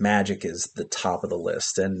 Magic is the top of the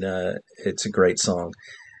list. And it's a great song.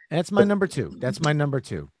 that's my But number two. That's my number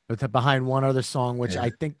two, with behind one other song, which yeah.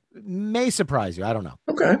 I think may surprise you. I don't know.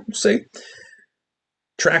 Okay, we'll see.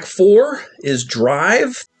 Track 4 is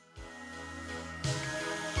Drive.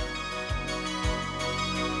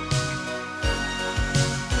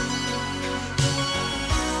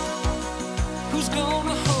 Who's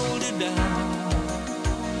gonna hold it down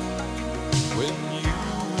when you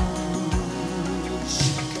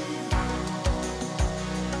shake?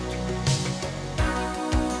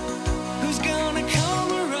 Who's gonna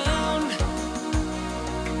come around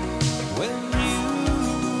when you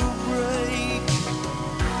break?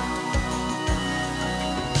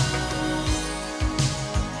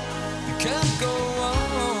 You can't go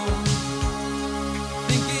on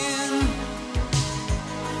thinking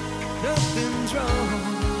nothing's wrong.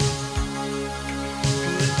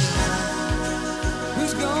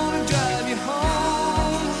 Who's gonna drive you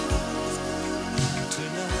home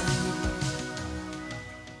tonight?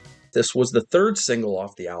 This was the third single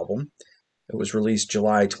off the album. It was released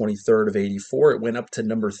July 23rd of 84. It went up to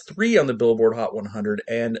number 3 on the Billboard Hot 100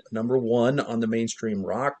 and number 1 on the mainstream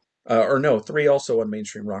rock. 3 also on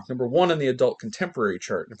mainstream rock. Number 1 on the adult contemporary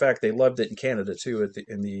chart. In fact, they loved it in Canada too.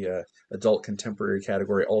 In the adult contemporary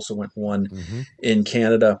category, also went 1 in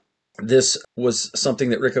Canada. This was something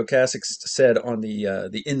that Rick Ocasek said on the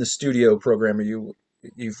In the Studio program. Are you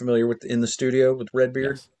familiar with In the Studio with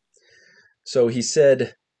Redbeard? Yes. So he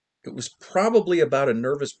said it was probably about a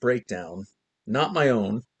nervous breakdown, not my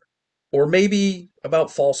own, or maybe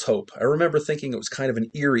about false hope. I remember thinking it was kind of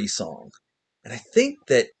an eerie song. And I think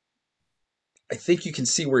you can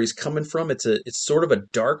see where he's coming from. It's sort of a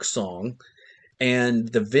dark song, and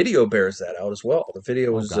the video bears that out as well. The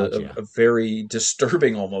video Oh is God, yeah. a very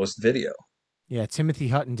disturbing almost video. Yeah, Timothy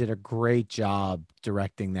Hutton did a great job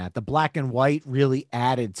directing that. The black and white really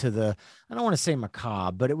added to the, I don't want to say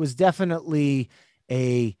macabre, but it was definitely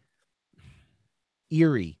a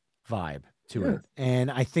eerie vibe to Yeah. it.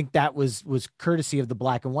 And I think that was courtesy of the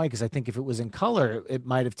black and white, because I think if it was in color, it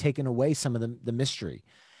might have taken away some of the mystery.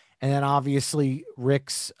 And then obviously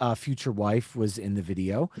Rick's future wife was in the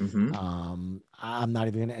video. Mm-hmm. I'm not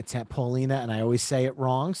even going to attempt Paulina, and I always say it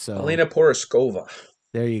wrong. So Alina Poroskova.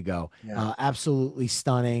 there you go. Yeah. Absolutely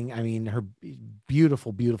stunning. I mean, her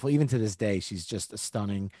beautiful, beautiful. Even to this day, she's just a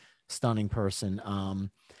stunning, stunning person.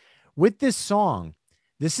 With this song,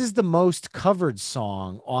 this is the most covered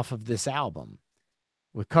song off of this album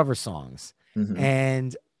with cover songs. Mhm.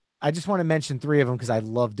 And I just want to mention 3 of them because I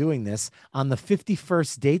love doing this. On the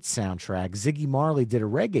 51st Date soundtrack, Ziggy Marley did a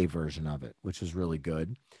reggae version of it, which was really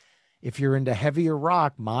good. If you're into heavier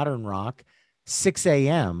rock, modern rock, 6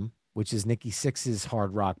 a.m., which is Nikki Sixx's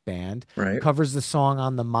hard rock band, Right. covers the song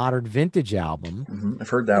on the Modern Vintage album. Mhm. I've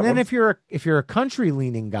heard that And then one. if you're a country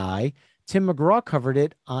leaning guy, Tim McGraw covered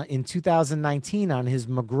it in 2019 on his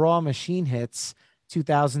McGraw Machine Hits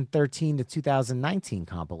 2013 to 2019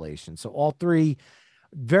 compilation. So all 3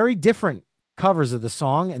 very different covers of the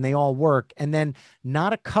song, and they all work. And then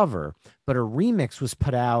not a cover, but a remix was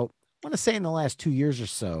put out, I want to say in the last 2 years or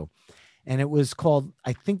so. And it was called,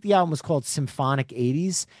 I think the album was called Symphonic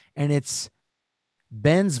 80s. And it's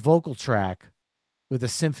Ben's vocal track with a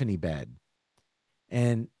symphony bed.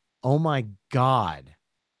 And oh my God,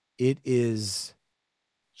 it is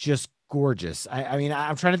just gorgeous. I mean,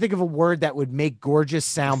 I'm trying to think of a word that would make gorgeous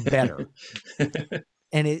sound better.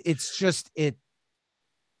 And it's just, it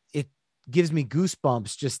gives me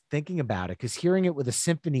goosebumps just thinking about it, because hearing it with a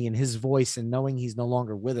symphony in his voice and knowing he's no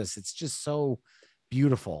longer with us, it's just so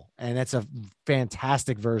beautiful. And that's a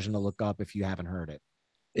fantastic version to look up if you haven't heard it.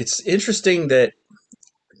 It's interesting that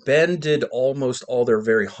Ben did almost all their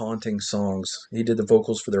very haunting songs. He did the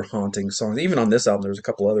vocals for their haunting songs. Even on this album, there's a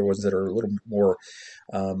couple other ones that are a little more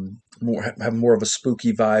have more of a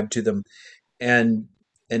spooky vibe to them. And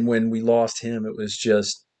when we lost him, it was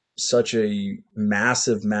just such a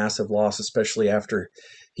massive, massive loss, especially after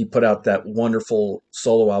he put out that wonderful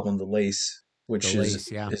solo album, The Lace, which The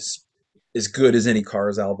Lace, yeah. is as good as any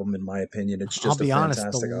Cars album, in my opinion. It's I'll just a be honest,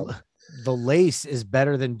 fantastic album. the Lace is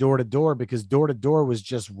better than Door to Door, because Door to Door was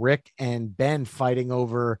just Rick and Ben fighting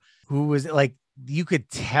over who was, like, you could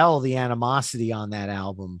tell the animosity on that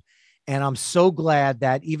album. And I'm so glad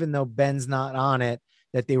that even though Ben's not on it,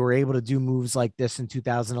 that they were able to do moves like this in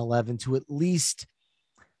 2011 to at least,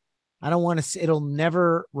 I don't want to say it'll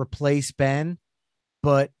never replace Ben,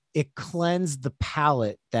 but it cleansed the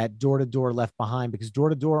palette that Door to Door left behind, because Door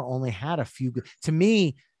to Door only had a few. To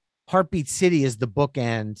me, Heartbeat City is the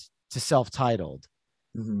bookend to Self-Titled.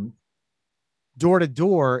 Mm-hmm. Door to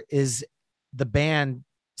Door is the band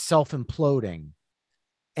self-imploding,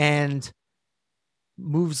 and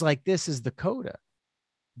moves like this is the coda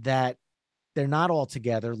that they're not all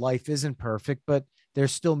together. Life isn't perfect, but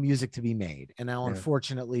there's still music to be made. And now,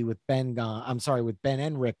 unfortunately, with Ben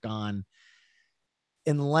and Rick gone,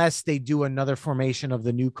 unless they do another formation of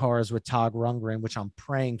the new Cars with Todd Rundgren, which I'm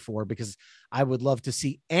praying for, because I would love to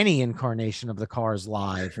see any incarnation of the Cars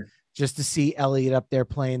live, just to see Elliot up there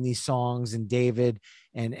playing these songs, and David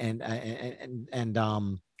and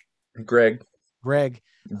Greg.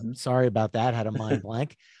 Mm-hmm. Sorry about that. Had a mind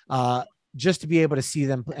blank. Just to be able to see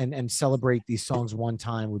them and celebrate these songs one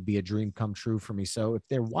time would be a dream come true for me. So if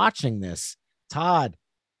they're watching this, Todd,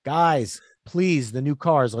 guys, please, the new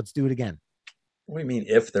Cars, let's do it again. What do you mean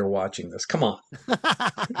if they're watching this? Come on.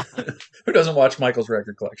 Who doesn't watch Michael's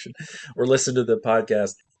Record Collection or listen to the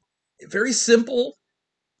podcast? Very simple.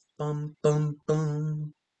 Bum, bum,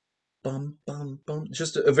 bum. Bum, bum, bum.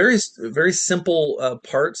 Just a very, very simple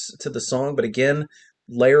parts to the song. But again,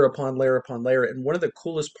 layer upon layer upon layer. And one of the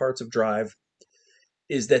coolest parts of Drive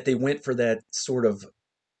is that they went for that sort of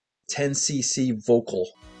 10cc vocal.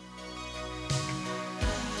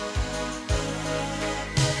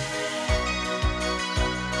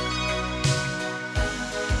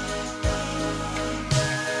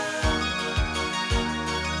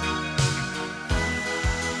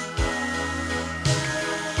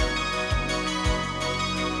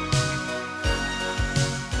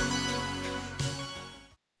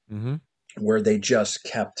 Where they just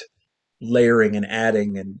kept layering and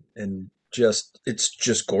adding and just, it's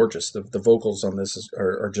just gorgeous. The vocals on this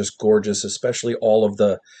are just gorgeous, especially all of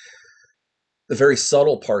the very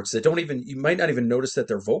subtle parts that you might not even notice that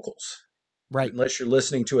they're vocals, right? Unless you're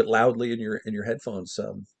listening to it loudly in your headphones.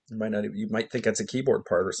 You might think that's a keyboard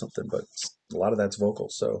part or something, but a lot of that's vocal.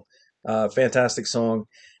 So fantastic song.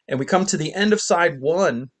 And we come to the end of side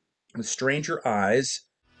one with Stranger Eyes.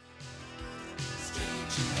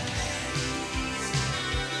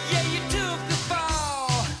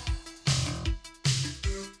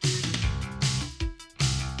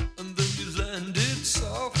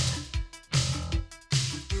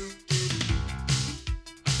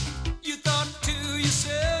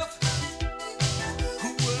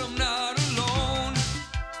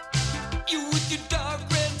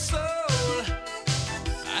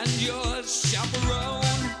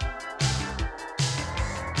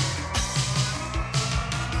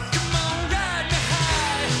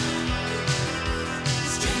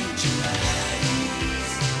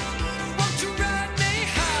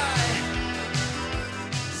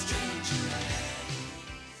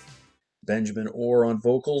 Benjamin Orr on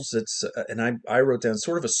vocals. It's and I wrote down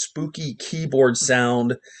sort of a spooky keyboard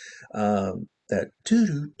sound, that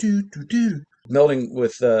doo doo doo doo, melding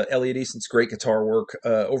with Elliot Easton's great guitar work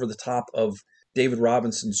over the top of David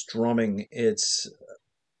Robinson's drumming. It's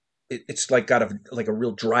like got a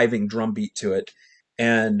real driving drum beat to it,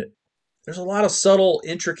 and there's a lot of subtle,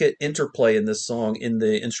 intricate interplay in this song in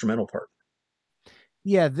the instrumental part.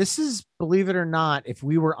 Yeah, this is, believe it or not, if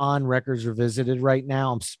we were on Records Revisited right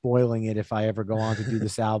now, I'm spoiling it if I ever go on to do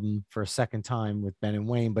this album for a second time with Ben and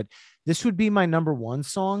Wayne, but this would be my number one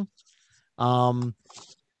song.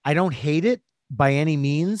 I don't hate it by any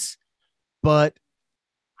means, but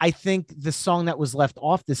I think the song that was left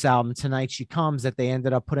off this album, Tonight She Comes, that they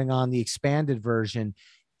ended up putting on the expanded version,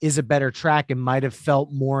 is a better track and might have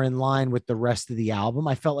felt more in line with the rest of the album.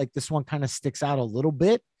 I felt like this one kind of sticks out a little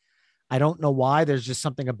bit. I don't know why. There's just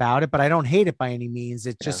something about it, but I don't hate it by any means.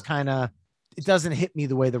 It just kind of, it doesn't hit me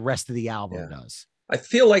the way the rest of the album does. I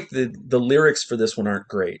feel like the lyrics for this one aren't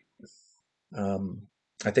great.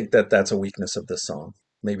 I think that's a weakness of this song.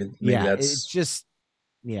 Maybe that's it's just,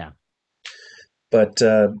 yeah. But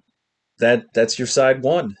that's your side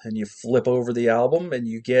one, and you flip over the album and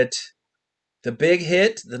you get the big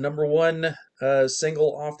hit, the number one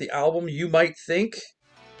single off the album, You Might Think.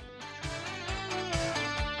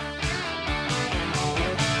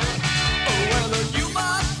 Well, you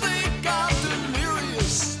might think I'm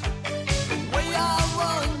delirious the way I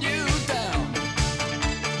run you down,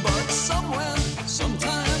 but somewhere,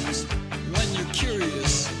 sometimes, when you're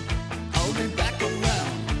curious, I'll be back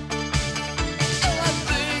around. And I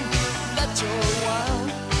think that you're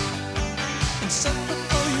wild and something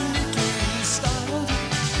uniquely styled.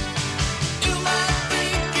 You might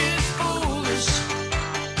think it's foolish,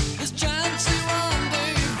 this chancy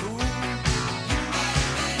rendezvous.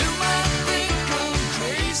 You might think I'm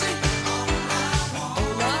crazy.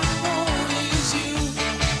 All I want is you.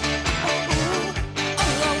 All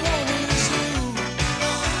I want is you.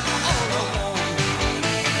 All I want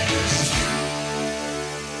is you.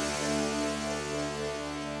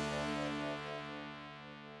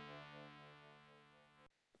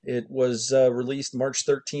 It was released March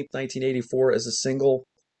 13th, 1984 as a single,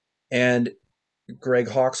 and Greg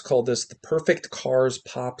Hawkes called this the perfect Cars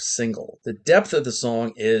pop single. The depth of the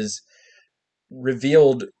song is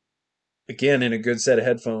revealed again in a good set of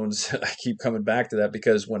headphones. I keep coming back to that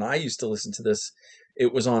because when I used to listen to this,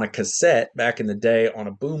 it was on a cassette back in the day on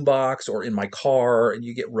a boombox or in my car, and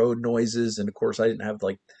you get road noises. And of course, I didn't have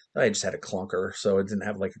I just had a clunker, so it didn't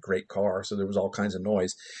have like a great car, so there was all kinds of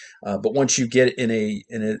noise. But once you get in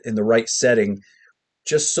the right setting,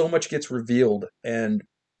 just so much gets revealed, and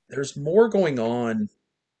there's more going on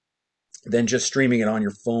than just streaming it on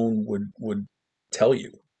your phone would tell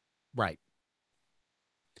you. Right.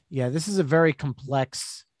 Yeah, this is a very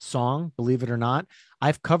complex song, believe it or not.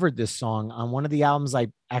 I've covered this song on one of the albums I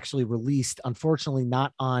actually released, unfortunately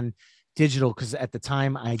not on digital, because at the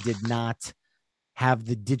time I did not have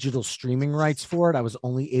the digital streaming rights for it. I was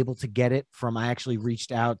only able to get it from, I actually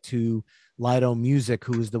reached out to Lido Music,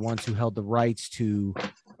 who was the ones who held the rights to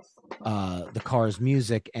the Cars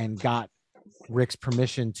music, and got Rick's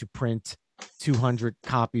permission to print 200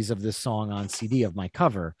 copies of this song on CD of my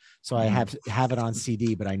cover. So I have it on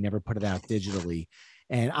CD, but I never put it out digitally.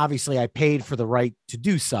 And obviously I paid for the right to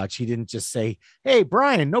do such. He didn't just say, "Hey,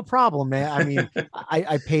 Brian, no problem, man." I mean,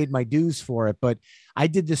 I paid my dues for it, but I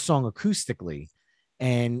did this song acoustically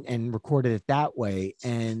and recorded it that way.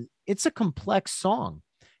 And it's a complex song.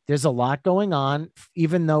 There's a lot going on,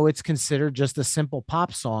 even though it's considered just a simple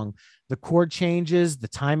pop song. The chord changes, the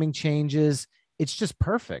timing changes. It's just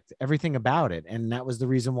perfect, everything about it. And that was the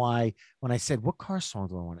reason why when I said, what car song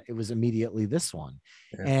do I want? It was immediately this one.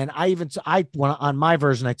 Yeah. And on my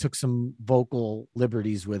version, I took some vocal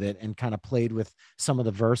liberties with it and kind of played with some of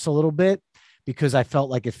the verse a little bit because I felt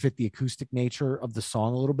like it fit the acoustic nature of the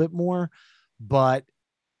song a little bit more. But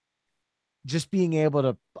just being able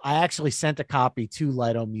to, I actually sent a copy to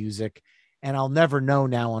Lido Music, and I'll never know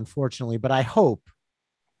now, unfortunately, but I hope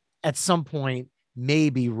at some point,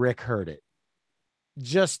 maybe Rick heard it.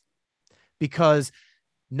 Just because,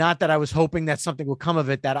 not that I was hoping that something would come of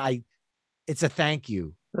it, it's a thank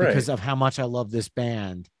you because of how much I love this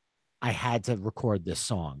band. I had to record this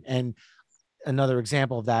song. And another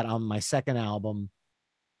example of that, on my second album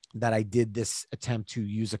that I did this attempt to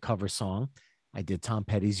use a cover song, I did Tom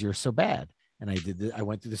Petty's You're So Bad. And I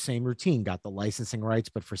went through the same routine, got the licensing rights,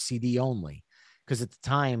 but for CD only. Because at the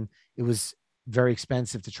time it was very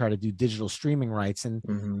expensive to try to do digital streaming rights.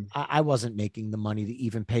 And I wasn't making the money to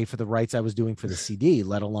even pay for the rights I was doing for the CD,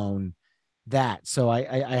 let alone that. So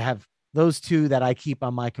I have those two that I keep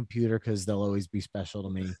on my computer because they'll always be special to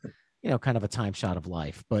me, kind of a time shot of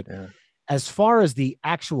life. But as far as the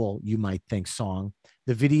actual You Might Think song,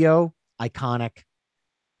 the video, iconic,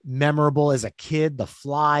 memorable as a kid, the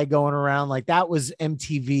fly going around, like that was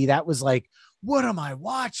MTV. That was like, what am I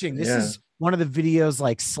watching? This is one of the videos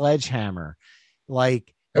like Sledgehammer.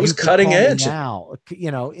 Like it was cutting edge now,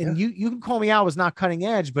 and you can call me out was not cutting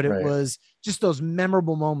edge, but it was just those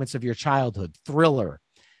memorable moments of your childhood. Thriller,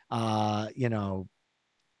 trying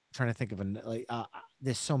to think of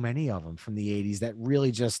there's so many of them from the 80s that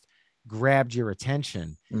really just grabbed your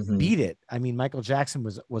attention. Beat It. I mean, Michael Jackson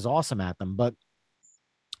was awesome at them, but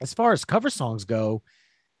as far as cover songs go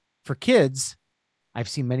for kids, I've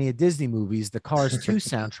seen many of Disney movies. The Cars 2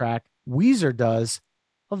 soundtrack, Weezer does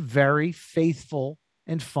a very faithful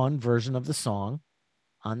and fun version of the song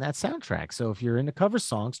on that soundtrack. So if you're into cover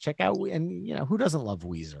songs, check out, and who doesn't love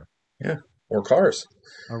Weezer? Yeah. Or Cars.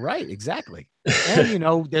 All right. Exactly. And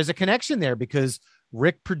there's a connection there because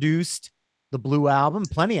Rick produced the Blue Album,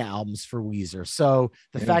 plenty of albums for Weezer. So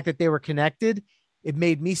the fact that they were connected, it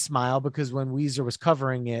made me smile because when Weezer was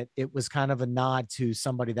covering it, it was kind of a nod to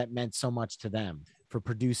somebody that meant so much to them. for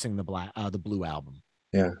producing the Blue album.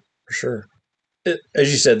 Yeah, for sure.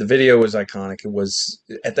 As you said, the video was iconic. It was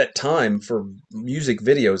at that time for music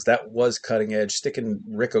videos that was cutting edge. Sticking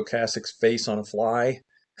Rick Ocasek's face on a fly.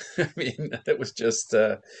 I mean, it was just.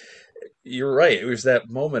 You're right. It was that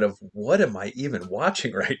moment of what am I even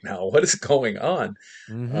watching right now? What is going on?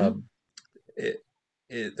 Mm-hmm. Um, it,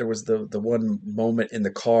 there was the one moment in the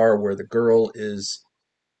car where the girl is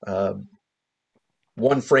uh,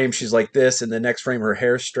 one frame she's like this, and the next frame her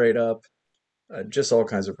hair's straight up. Just all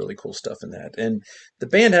kinds of really cool stuff in that. And the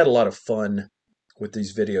band had a lot of fun with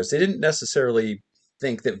these videos. They didn't necessarily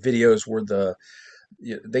think that videos were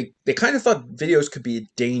they kind of thought videos could be a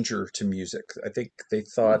danger to music. I think they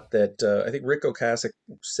thought that I think Rick Ocasek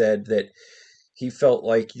said that he felt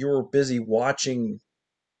like you were busy watching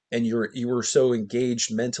and you were so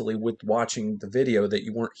engaged mentally with watching the video that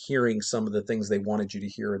you weren't hearing some of the things they wanted you to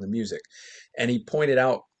hear in the music. And he pointed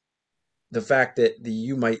out the fact that the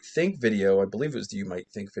You Might Think video, I believe it was the You Might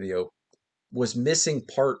Think video, was missing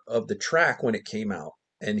part of the track when it came out.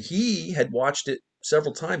 And he had watched it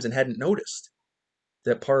several times and hadn't noticed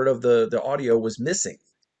that part of the audio was missing.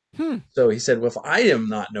 So he said, well, if I am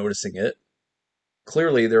not noticing it,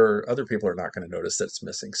 clearly there are other people are not going to notice that it's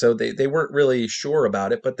missing. So they weren't really sure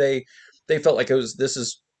about it, but they felt like it was this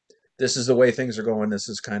is the way things are going. This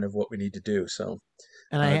is kind of what we need to do. So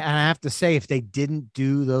And I have to say, if they didn't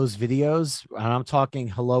do those videos, and I'm talking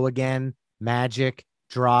Hello Again, Magic,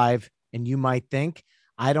 Drive, and You Might Think,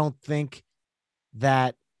 I don't think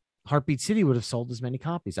that Heartbeat City would have sold as many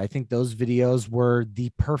copies. I think those videos were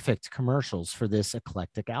the perfect commercials for this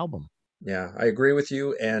eclectic album. yeah, I agree with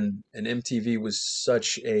you. And MTV was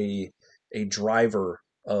such a driver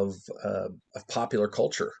of popular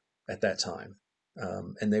culture at that time,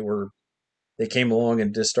 and they came along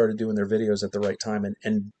and just started doing their videos at the right time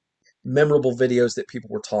and memorable videos that people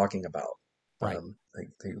were talking about. Right.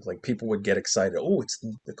 Like people would get excited. Oh, it's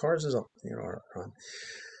the Cars is on. Are on.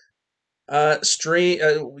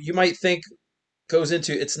 You Might Think goes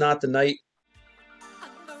into It's Not the Night. I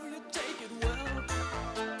know you take it well,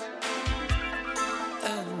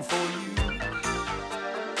 and for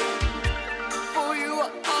you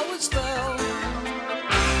I always fell.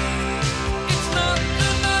 It's not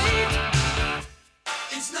the night,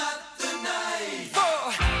 it's not the night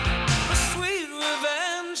for sweet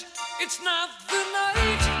revenge. It's not the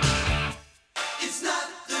night, it's not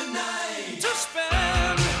the night to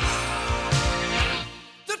spend.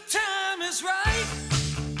 The time is right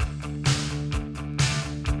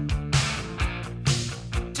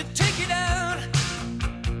to take it out.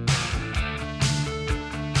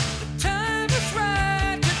 The time is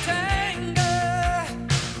right to tango.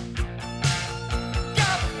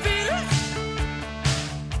 Got a feeling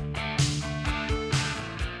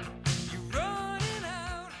you're running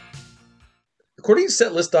out. According to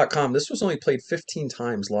setlist.com, this was only played 15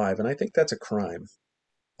 times live, and I think that's a crime.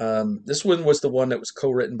 This one was the one that was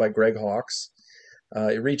co-written by Greg Hawkes.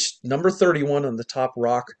 It reached number 31 on the top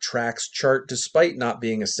rock tracks chart, despite not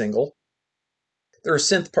being a single. There are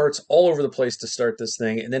synth parts all over the place to start this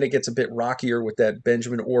thing, and then it gets a bit rockier with that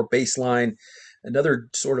Benjamin Orr bass line, another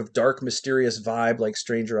sort of dark, mysterious vibe like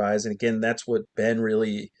Stranger Eyes. And again, that's what Ben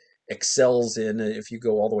really excels in if you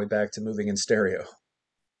go all the way back to Moving in Stereo.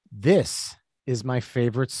 This is my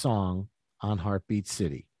favorite song on Heartbeat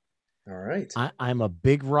City. All right. I'm a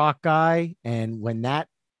big rock guy, and when that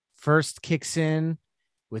first kicks in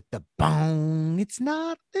with the bong, it's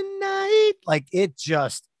not the night, like it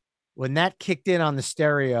just, when that kicked in on the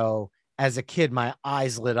stereo as a kid, my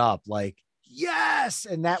eyes lit up like, yes.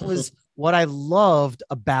 And that was what I loved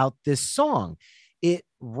about this song. It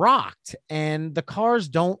rocked, and the Cars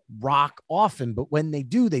don't rock often, but when they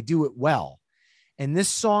do it well. And this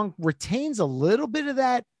song retains a little bit of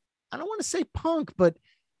that, I don't want to say punk, but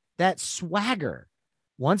that swagger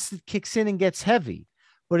once it kicks in and gets heavy.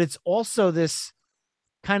 But it's also this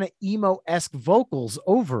kind of emo-esque vocals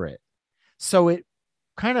over it. So it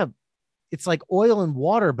kind of, it's like oil and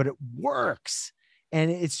water, but it works.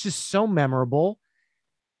 And it's just so memorable.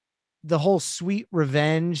 The whole Sweet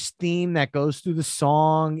Revenge theme that goes through the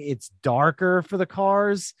song, it's darker for the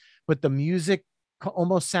Cars, but the music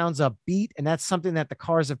almost sounds upbeat. And that's something that the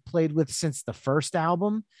Cars have played with since the first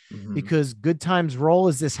album, because Good Times Roll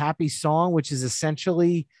is this happy song, which is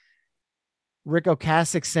essentially Rick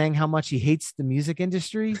Ocasek saying how much he hates the music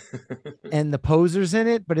industry and the posers in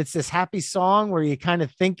it. But it's this happy song where you kind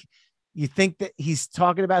of think that he's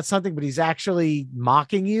talking about something, but he's actually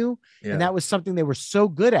mocking you. Yeah. And that was something they were so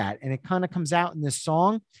good at. And it kind of comes out in this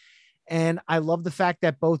song. And I love the fact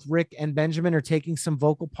that both Rick and Benjamin are taking some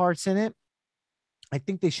vocal parts in it. I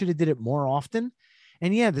think they should have did it more often.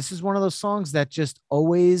 And yeah, this is one of those songs that just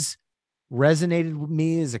always resonated with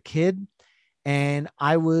me as a kid. And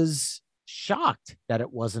I was shocked that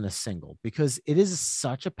it wasn't a single because it is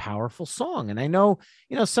such a powerful song. And I know,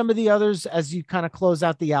 some of the others, as you kind of close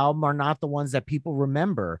out the album, are not the ones that people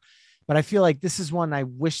remember. But I feel like this is one I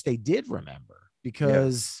wish they did remember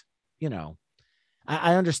because,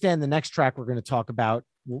 I understand the next track we're going to talk about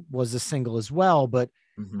was a single as well, but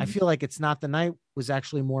I feel like It's Not the Night was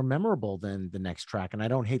actually more memorable than the next track. And I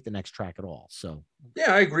don't hate the next track at all. So,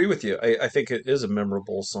 Yeah, I agree with you. I think it is a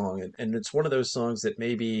memorable song. And it's one of those songs that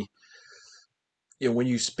maybe, when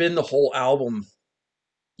you spin the whole album,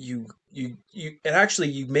 it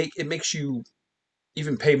makes you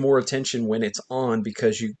even pay more attention when it's on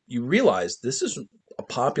because you realize this is a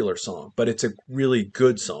popular song, but it's a really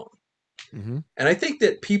good song. And I think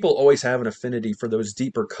that people always have an affinity for those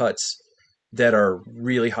deeper cuts that are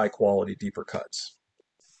really high quality, deeper cuts.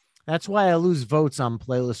 That's why I lose votes on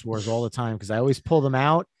Playlist Wars all the time because I always pull them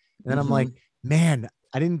out. And then I'm like, man,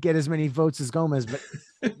 I didn't get as many votes as Gomez, but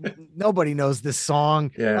nobody knows this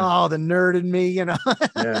song. Yeah. Oh, the nerd in me,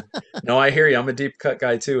 Yeah. No, I hear you. I'm a deep cut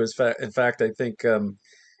guy too. In fact, I think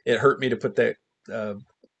it hurt me to put that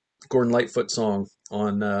Gordon Lightfoot song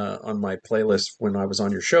on my playlist when I was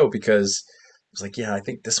on your show because I was like, yeah, I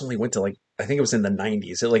think this only went to I think it was in the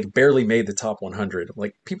 90s. It barely made the top 100.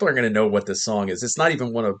 Like people aren't going to know what this song is. It's not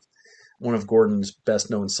even one of Gordon's best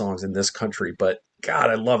known songs in this country, but God,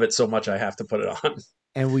 I love it so much I have to put it on.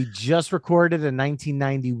 And we just recorded a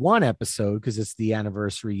 1991 episode because it's the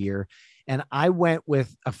anniversary year. And I went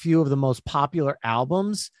with a few of the most popular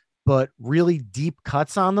albums, but really deep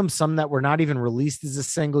cuts on them. Some that were not even released as a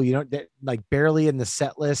single, like barely in the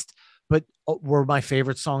set list, but were my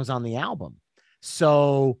favorite songs on the album.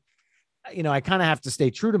 So, I kind of have to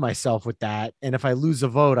stay true to myself with that. And if I lose a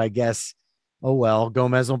vote, I guess, oh, well,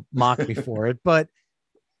 Gomez will mock me for it. But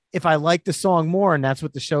if I like the song more, and that's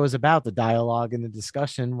what the show is about, the dialogue and the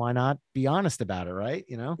discussion, why not be honest about it? Right.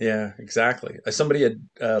 Yeah, exactly. Somebody had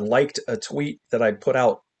liked a tweet that I put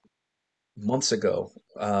out months ago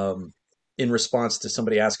in response to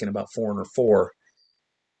somebody asking about Foreigner 4.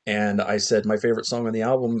 And I said, my favorite song on the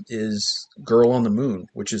album is Girl on the Moon,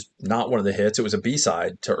 which is not one of the hits. It was a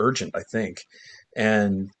B-side to Urgent, I think.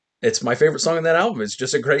 And it's my favorite song on that album. It's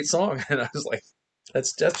just a great song. And I was like,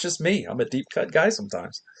 that's just me. I'm a deep cut guy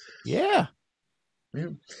sometimes. Yeah.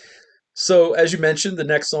 So as you mentioned, the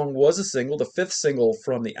next song was a single, the 5th single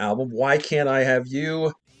from the album, Why Can't I Have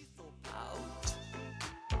You?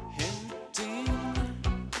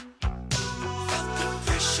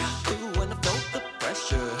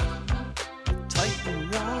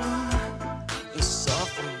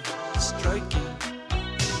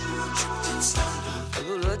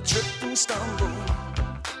 Stumble,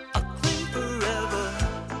 I cling forever,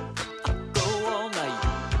 I go all night.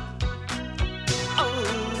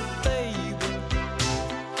 Oh, baby,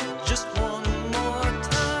 just one more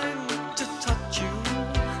time to touch you.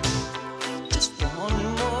 Just one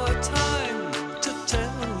more time to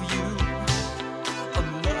tell you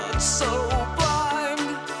I'm not so blind.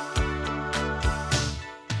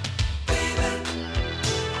 Baby,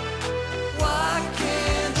 why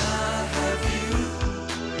can't I have you?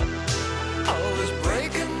 Always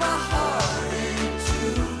breaking my heart in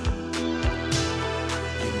two.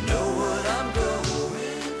 You know what I'm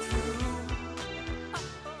going through.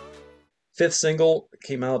 5th single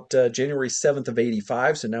came out January 7th of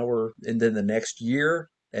 85. So now we're into the next year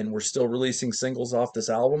and we're still releasing singles off this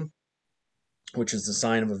album, which is the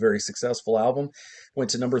sign of a very successful album. Went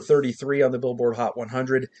to number 33 on the Billboard Hot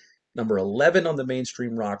 100, number 11 on the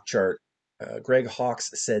mainstream rock chart. Greg Hawkes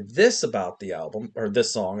said this about the album, or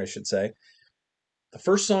this song, I should say. The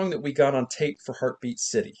first song that we got on tape for Heartbeat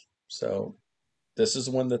City. So this is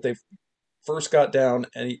one that they first got down,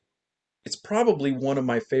 and it's probably one of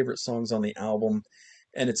my favorite songs on the album,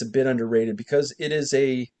 and it's a bit underrated because it's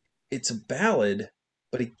a ballad,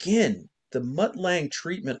 but again, the Mutt Lange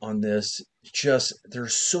treatment on this,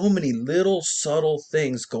 there's so many little subtle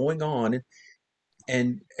things going on,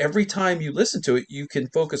 and every time you listen to it, you can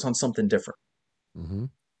focus on something different.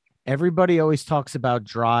 Everybody always talks about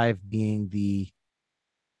Drive being the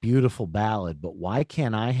beautiful ballad, but Why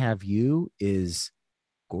Can't I Have You is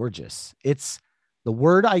gorgeous. It's the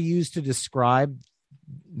word I use to describe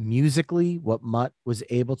musically what Mutt was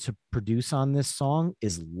able to produce on this song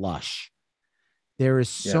is lush. There is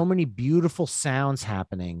so many beautiful sounds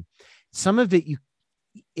happening. Some of it,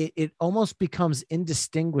 it almost becomes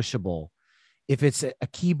indistinguishable if it's a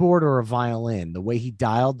keyboard or a violin, the way he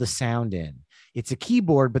dialed the sound in. it's a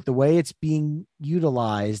keyboard, but the way it's being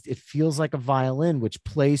utilized, it feels like a violin, which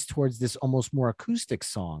plays towards this almost more acoustic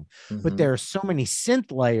song. But there are so many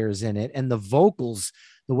synth layers in it, and the vocals,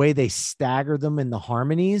 the way they stagger them in the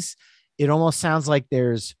harmonies, it almost sounds like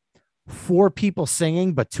there's 4 people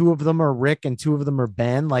singing, but 2 of them are Rick and 2 of them are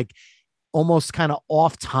Ben, like almost kind of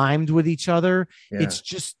off timed with each other. Yeah. It's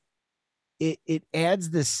just, it adds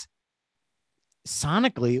this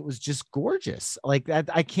sonically. It was just gorgeous. Like that.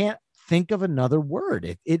 I can't think of another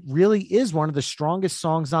word. It really is one of the strongest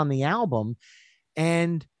songs on the album.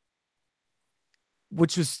 And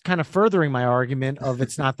which was kind of furthering my argument of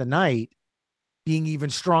It's Not the Night being even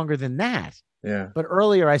stronger than that. Yeah. But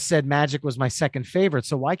earlier I said Magic was my second favorite.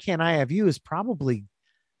 So Why Can't I Have You is probably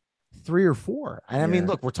 3 or 4. And I mean,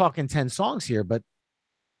 look, we're talking 10 songs here, but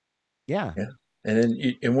yeah. And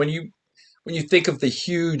then when you think of the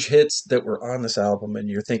huge hits that were on this album, and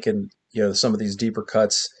you're thinking, some of these deeper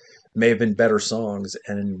cuts may have been better songs,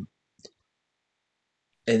 and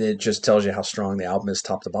it just tells you how strong the album is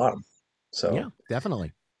top to bottom. So yeah,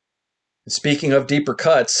 definitely. Speaking of deeper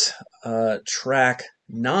cuts, track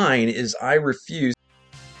 9 is I Refuse.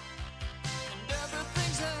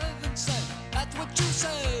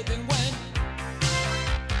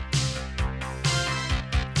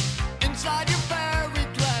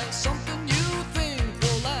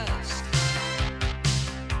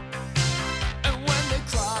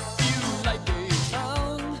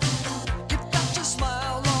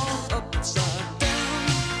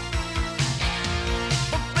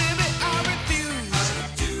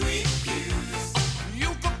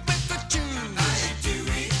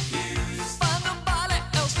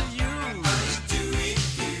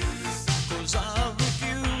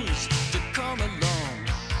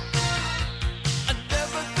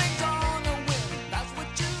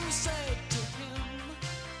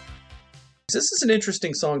 This is an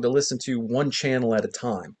interesting song to listen to one channel at a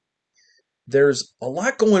time. There's a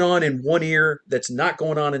lot going on in one ear that's not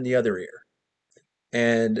going on in the other ear.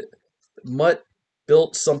 And Mutt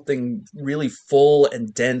built something really full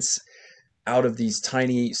and dense out of these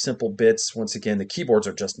tiny, simple bits. Once again, the keyboards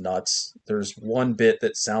are just nuts. There's one bit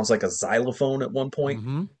that sounds like a xylophone at one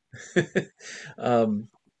point.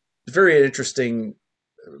 Very interesting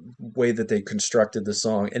way that they constructed the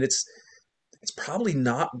song. And it's probably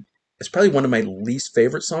one of my least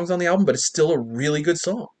favorite songs on the album, but it's still a really good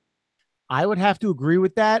song. I would have to agree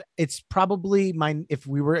with that. It's probably if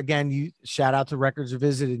we were, again, you shout out to Records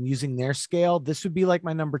Revisited and using their scale, this would be like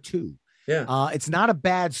my number 2. Yeah. It's not a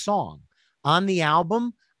bad song on the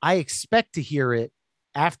album. I expect to hear it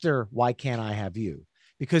after Why Can't I Have You,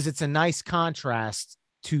 because it's a nice contrast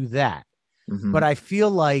to that. But I feel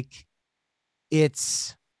like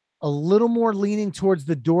it's a little more leaning towards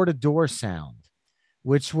the door-to-door sound,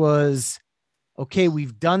 which was, okay,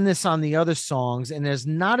 we've done this on the other songs, and there's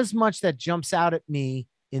not as much that jumps out at me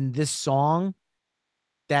in this song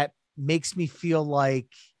that makes me feel like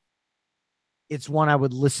it's one I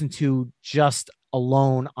would listen to just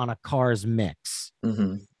alone on a car's mix.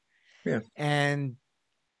 Yeah. And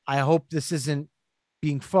I hope this isn't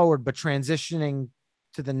being forward, but transitioning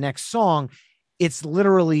to the next song, it's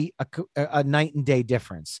literally a night and day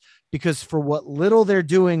difference, because for what little they're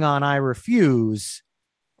doing on I Refuse,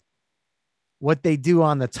 what they do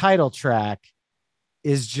on the title track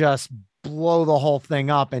is just blow the whole thing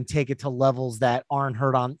up and take it to levels that aren't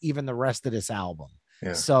heard on even the rest of this album.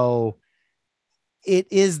 Yeah. So it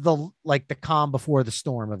is the calm before the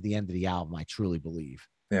storm of the end of the album, I truly believe.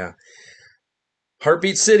 Yeah.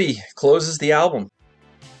 Heartbeat City closes the album.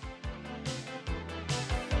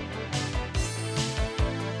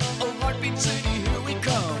 Oh, Heartbeat City, here we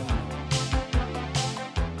come.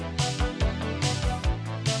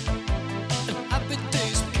 And happy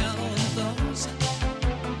days counting thumbs.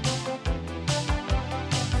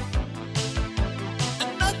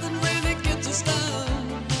 And nothing really gets us down.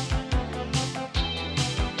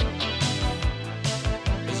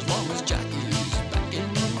 As long as Jackie's back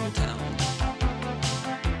in town.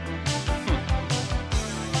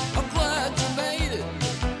 I'm glad you made it.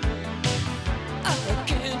 I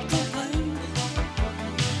can't complain.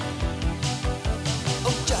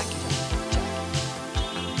 Oh, Jackie,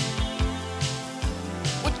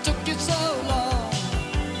 what took you so long?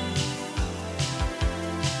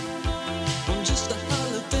 On just a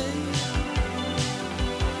holiday.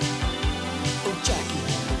 Oh, Jackie,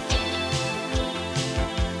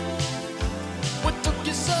 what took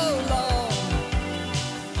you so long?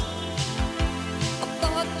 I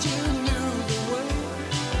thought you knew the way.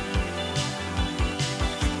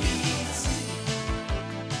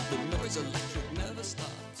 The noise electric never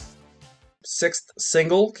stops. Sixth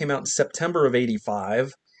single came out in September of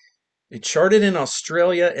 '85. It charted in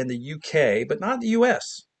Australia and the UK, but not the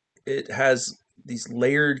US. It has these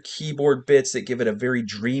layered keyboard bits that give it a very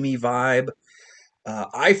dreamy vibe.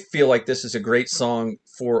 I feel like this is a great song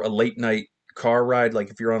for a late night car ride. Like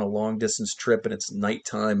if you're on a long distance trip and it's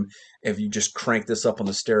nighttime, if you just crank this up on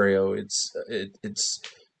the stereo,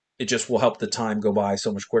 it just will help the time go by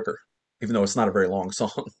so much quicker, even though it's not a very long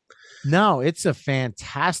song. No, it's a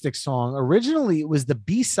fantastic song. Originally, it was the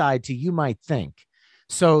B-side to You Might Think.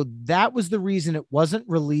 So that was the reason it wasn't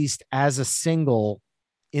released as a single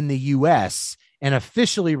in the US and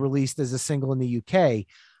officially released as a single in the UK.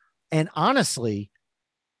 And honestly,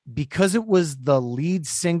 because it was the lead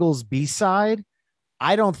single's B-side,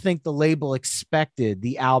 I don't think the label expected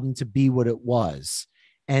the album to be what it was.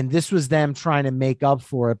 And this was them trying to make up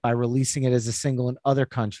for it by releasing it as a single in other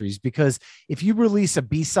countries. Because if you release a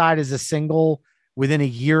B-side as a single within a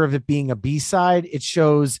year of it being a B-side, it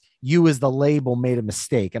shows you as the label made a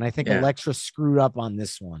mistake. And I think Yeah. Elektra screwed up on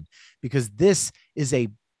this one, because this is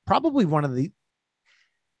probably one of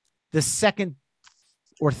the second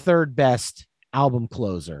or third best album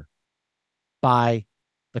closer by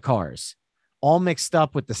the Cars. All Mixed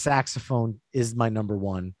Up with the saxophone is my number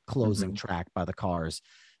one closing track by the Cars,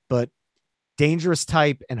 but Dangerous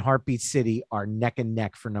Type and Heartbeat City are neck and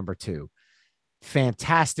neck for number two.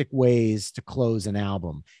 Fantastic ways to close an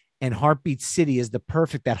album. And Heartbeat City is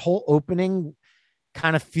that whole opening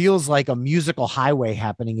kind of feels like a musical highway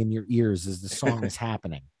happening in your ears as the song is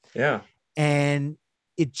happening. Yeah. And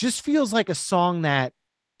it just feels like a song that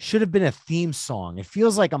should have been a theme song. It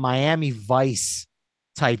feels like a Miami Vice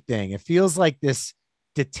type thing. It feels like this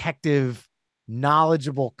detective,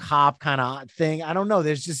 knowledgeable cop kind of thing. I don't know.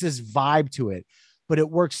 There's just this vibe to it, but it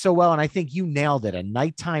works so well. And I think you nailed it. A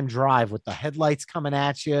nighttime drive with the headlights coming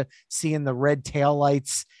at you, seeing the red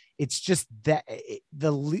taillights. It's just that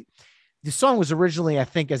the song was originally, I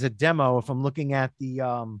think, as a demo. If I'm looking at the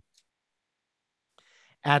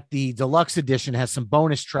deluxe edition, has some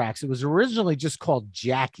bonus tracks. It was originally just called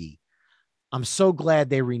Jackie. I'm so glad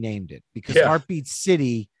they renamed it, because Heartbeat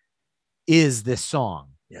City is this song.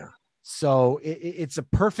 Yeah. So it's a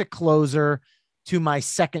perfect closer to my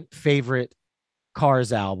second favorite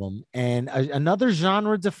Cars album, and another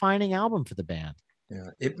genre defining album for the band. Yeah.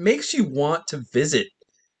 It makes you want to visit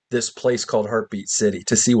this place called Heartbeat City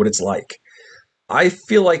to see what it's like. I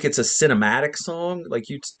feel like it's a cinematic song. Like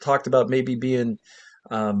you talked about maybe being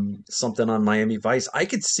something on Miami Vice. I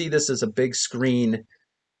could see this as a big screen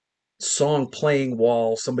song playing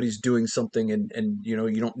while somebody's doing something, and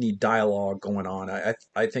you don't need dialogue going on.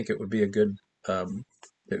 I think it would be a good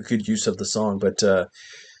use of the song. But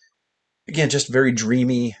again, just very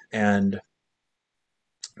dreamy, and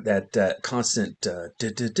that constant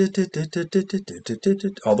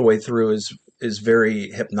all the way through is very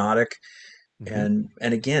hypnotic. And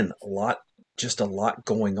again, a lot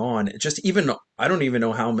going on. I don't even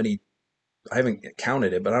know how many, I haven't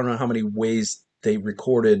counted it, but I don't know how many ways they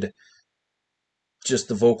recorded just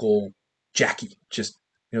the vocal Jackie. Just,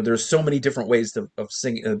 there's so many different ways of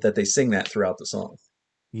singing that they sing that throughout the song.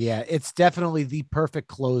 Yeah, it's definitely the perfect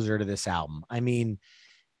closer to this album. I mean,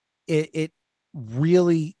 it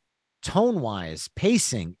really, tone wise,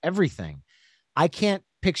 pacing, everything. I can't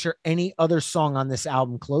picture any other song on this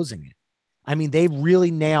album closing it. I mean, they really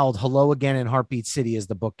nailed Hello Again and Heartbeat City as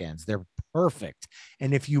the bookends. They're perfect.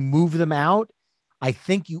 And if you move them out, I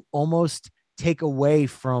think you almost take away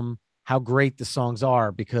from how great the songs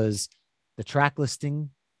are, because the track listing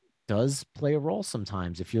does play a role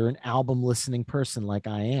sometimes if you're an album listening person like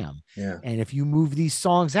I am. Yeah. And if you move these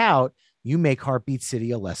songs out, you make Heartbeat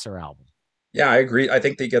City a lesser album. Yeah, I agree. I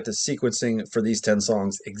think they get the sequencing for these 10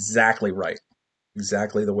 songs exactly right.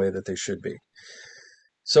 Exactly the way that they should be.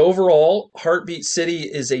 So overall, Heartbeat City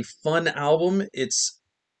is a fun album. It's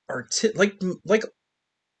like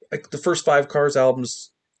the first 5 Cars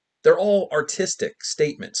albums, they're all artistic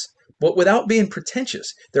statements, but without being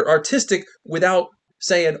pretentious. They're artistic without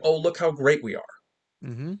saying, "Oh, look how great we are."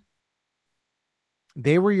 Mm-hmm.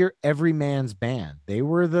 They were your everyman's band. They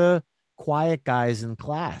were the quiet guys in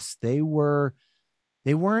class. They weren't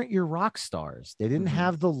your rock stars. They didn't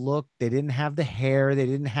have the look. They didn't have the hair. They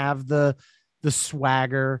didn't have the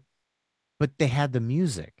swagger, but they had the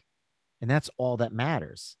music, and that's all that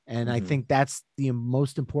matters. And I think that's the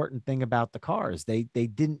most important thing about the Cars. They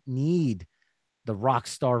didn't need the rock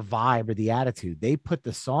star vibe or the attitude. They put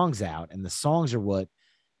the songs out, and the songs are what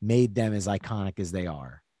made them as iconic as they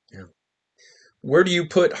are. Yeah. Where do you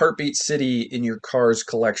put Heartbeat City in your Cars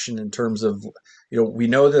collection in terms of, we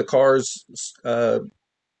know the Cars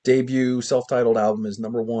debut self-titled album is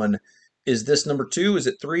number 1. Is this number 2? Is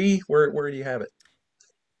it 3? Where do you have it?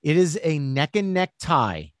 It is a neck and neck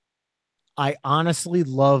tie I honestly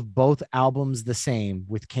love both albums the same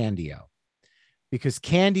with Candio, because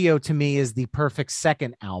Candio to me is the perfect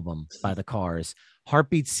second album by the Cars.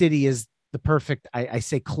 Heartbeat City is the perfect, I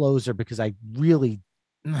say closer because I really,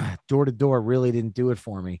 Door to Door really didn't do it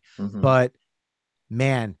for me. Mhm. But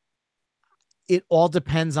man, it all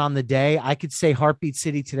depends on the day. I could say Heartbeat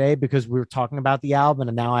City today because we were talking about the album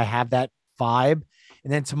and now I have that vibe.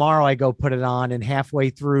 And then tomorrow I go put it on, and halfway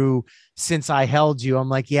through Since I Held You, I'm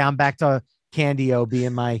like, yeah, I'm back to Candio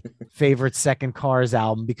being my favorite second Cars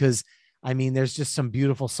album, because I mean, there's just some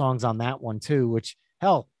beautiful songs on that one too, which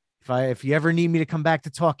hell, if you ever need me to come back to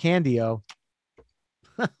talk Candio.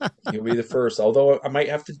 You'll be the first. Although I might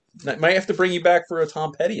have to bring you back for a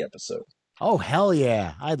Tom Petty episode. Oh, hell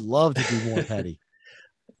yeah. I'd love to do more Petty.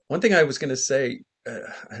 One thing I was going to say,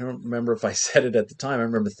 I don't remember if I said it at the time. I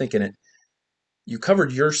remember thinking it. You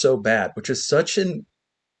covered "You're So Bad," which is such an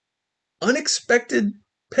unexpected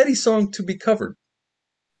Petty song to be covered.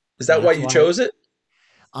 Is that why That's you why, chose it?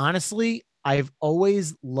 honestly, I've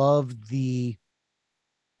always loved the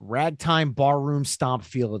ragtime barroom stomp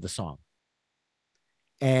feel of the song.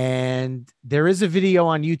 And there is a video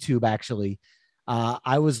on YouTube, actually.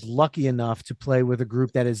 I was lucky enough to play with a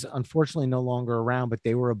group that is unfortunately no longer around, but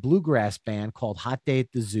they were a bluegrass band called Hot Day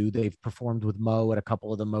at the Zoo. They've performed with Mo at a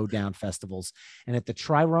couple of the Mo Down festivals. And at the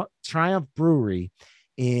Triumph Brewery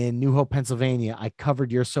in New Hope, Pennsylvania, I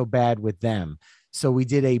covered You're So Bad with them. So we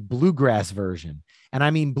did a bluegrass version. And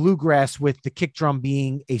I mean bluegrass with the kick drum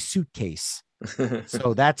being a suitcase.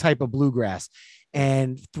 So that type of bluegrass,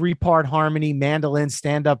 and 3-part harmony, mandolin,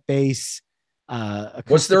 stand-up bass, Was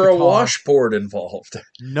acoustic there a guitar. washboard involved?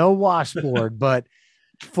 No washboard, but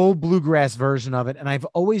full bluegrass version of it. And I've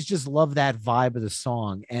always just loved that vibe of the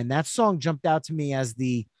song. And that song jumped out to me as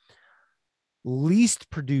the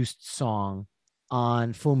least produced song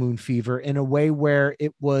on Full Moon Fever, in a way where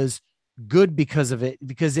it was good because of it,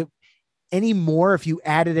 because if you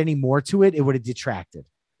added any more to it, it would have detracted.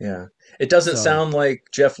 Yeah. It doesn't So sound like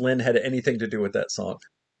Jeff Lynne had anything to do with that song.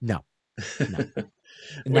 no, no.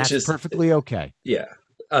 And Which that's is, perfectly okay. yeah.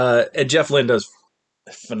 And Jeff Lynne does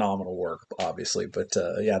phenomenal work, obviously. But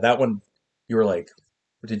yeah, that one, you were like,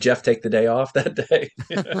 did Jeff take the day off that day?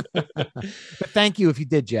 But thank you if you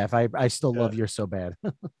did, Jeff. I still Yeah. love You're So Bad.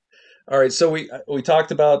 All right. So we talked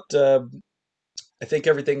about, I think,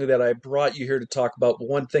 everything that I brought you here to talk about. But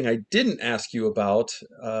one thing I didn't ask you about,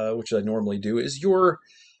 which I normally do, is your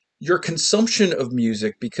consumption of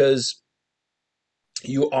music, because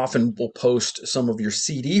you often will post some of your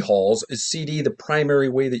CD hauls. Is CD the primary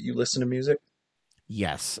way that you listen to music?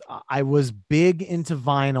 Yes, I was big into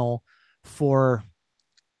vinyl for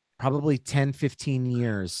probably 10, 15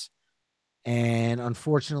 years. And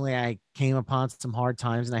unfortunately, I came upon some hard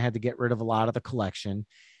times and I had to get rid of a lot of the collection.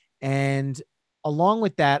 And along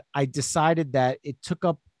with that, I decided that it took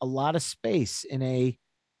up a lot of space in a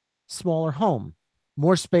smaller home,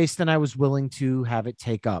 more space than I was willing to have it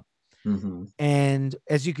take up. Mm-hmm. And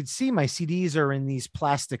as you can see, my CDs are in these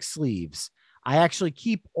plastic sleeves. I actually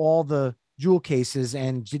keep all the jewel cases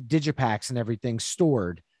and digipacks and everything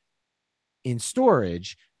stored in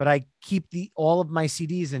storage, but I keep all of my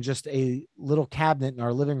CDs in just a little cabinet in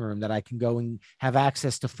our living room that I can go and have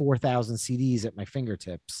access to 4,000 CDs at my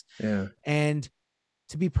fingertips. Yeah. And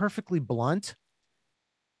to be perfectly blunt,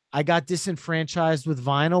 I got disenfranchised with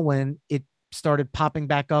vinyl when it started popping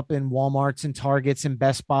back up in Walmarts and Targets and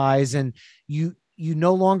Best Buys, and you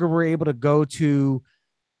no longer were able to go to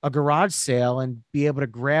a garage sale and be able to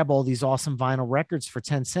grab all these awesome vinyl records for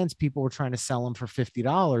 10 cents. People were trying to sell them for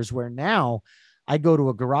 $50, where now I go to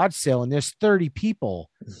a garage sale and there's 30 people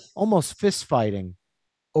almost fist fighting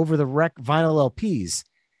over the vinyl LPs.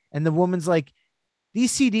 And the woman's like,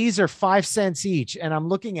 these CDs are 5 cents each. And I'm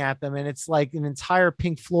looking at them and it's like an entire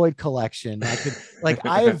Pink Floyd collection.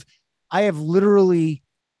 I have literally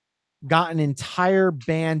gotten entire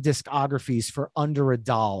band discographies for under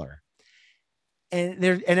 $1. And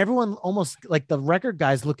everyone, almost like the record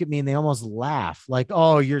guys, look at me and they almost laugh like,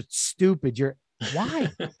 oh, you're stupid.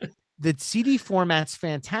 Why? The CD format's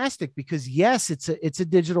fantastic because yes, it's a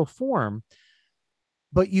digital form,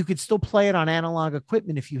 but you could still play it on analog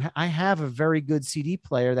equipment. I have a very good CD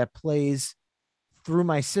player that plays through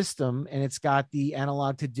my system, and it's got the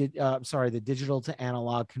the digital to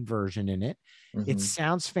analog conversion in it. Mm-hmm. It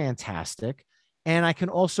sounds fantastic. And I can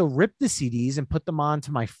also rip the CDs and put them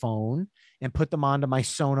onto my phone and put them onto my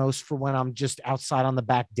Sonos for when I'm just outside on the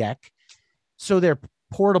back deck. So they're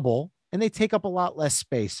portable and they take up a lot less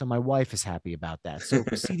space. So my wife is happy about that. So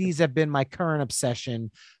CDs have been my current obsession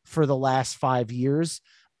for the last 5 years.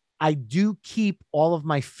 I do keep all of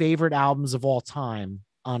my favorite albums of all time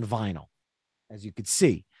on vinyl, as you could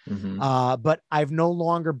see. Mm-hmm. But I've no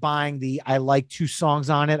longer buying I like 2 songs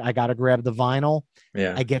on it, I got to grab the vinyl.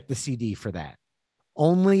 Yeah. I get the CD for that.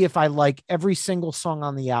 Only if I like every single song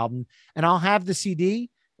on the album, and I'll have the CD.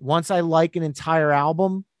 Once I like an entire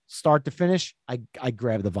album, start to finish, I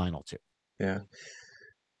grab the vinyl too. Yeah.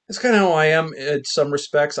 It's kind of how I am in some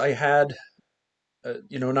respects. I had,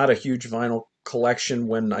 not a huge vinyl collection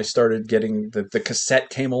when I started getting the cassette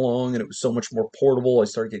came along and it was so much more portable. I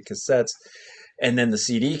started getting cassettes. And then the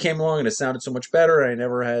CD came along and it sounded so much better. I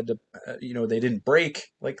never had to, they didn't break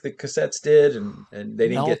like the cassettes did, and they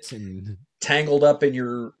didn't get Melt and tangled up in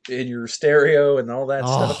your stereo and all that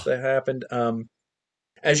stuff oh, that happened.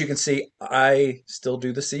 As you can see, I still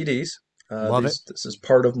do the CDs. love it. This is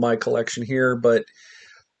part of my collection here, but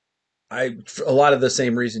for a lot of the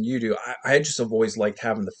same reason you do. I just have always liked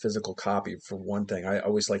having the physical copy for one thing. I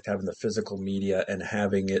always liked having the physical media and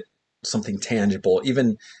having it something tangible,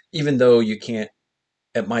 even though you can't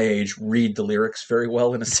at my age read the lyrics very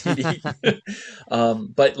well in a CD.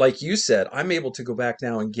 But like you said, I'm able to go back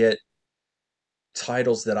now and get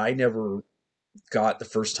titles that I never got the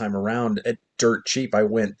first time around at dirt cheap. I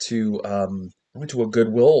went to a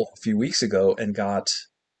Goodwill a few weeks ago and got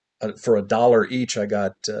for $1 each. I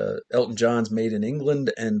got Elton John's "Made in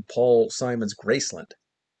England" and Paul Simon's "Graceland."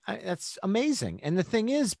 That's amazing. And the thing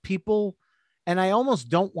is, people, and I almost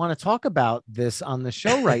don't want to talk about this on the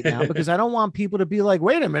show right now because I don't want people to be like,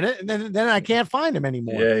 wait a minute, and then I can't find him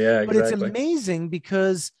anymore. Yeah, But it's exactly. amazing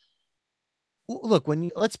because look,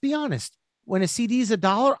 let's be honest, when a CD is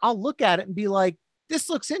 $1, I'll look at it and be like, this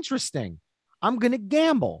looks interesting. I'm going to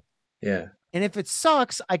gamble. Yeah. And if it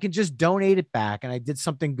sucks, I can just donate it back. And I did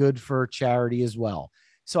something good for charity as well.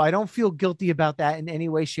 So I don't feel guilty about that in any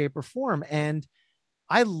way, shape, or form. And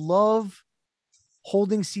I love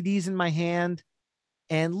holding CDs in my hand.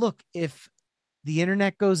 And look, if the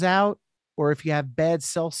internet goes out or if you have bad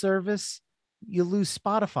cell service, you lose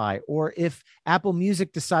Spotify. Or if Apple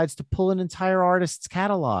Music decides to pull an entire artist's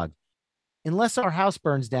catalog, unless our house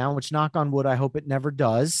burns down, which knock on wood, I hope it never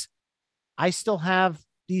does, I still have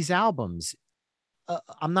these albums.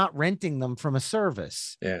 I'm not renting them from a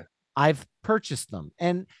service. Yeah. I've purchased them.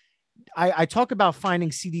 And I talk about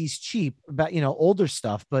finding CDs cheap, about, older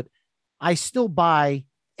stuff, but I still buy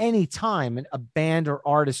any time a band or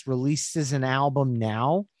artist releases an album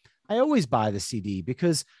now. I always buy the CD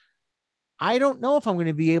because I don't know if I'm going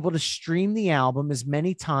to be able to stream the album as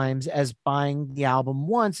many times as buying the album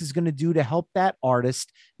once is going to do to help that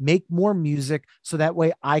artist make more music so that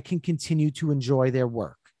way I can continue to enjoy their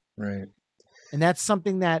work. Right. And that's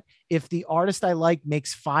something that if the artist I like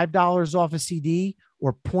makes $5 off a CD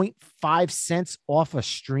or 0.5 cents off a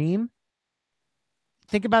stream,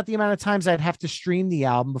 think about the amount of times I'd have to stream the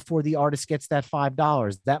album before the artist gets that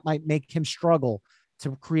 $5. That might make him struggle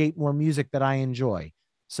to create more music that I enjoy.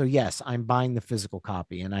 So yes, I'm buying the physical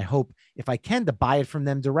copy, and I hope if I can to buy it from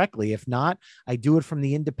them directly. If not, I do it from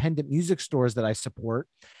the independent music stores that I support,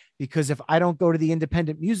 because if I don't go to the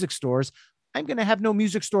independent music stores, I'm going to have no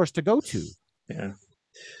music stores to go to. Yeah.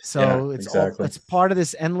 So Yeah, it's exactly. it's part of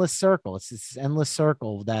this endless circle. It's this endless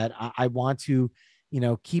circle that I want to,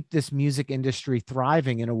 keep this music industry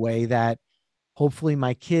thriving in a way that hopefully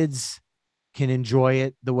my kids can enjoy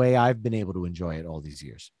it the way I've been able to enjoy it all these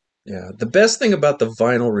years. Yeah. The best thing about the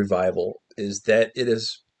vinyl revival is that it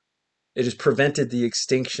has prevented the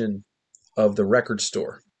extinction of the record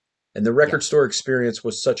store. And the record Yes, store experience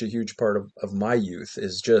was such a huge part of my youth.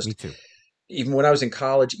 Is me just too. even when I was in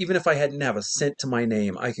college, even if I hadn't have a cent to my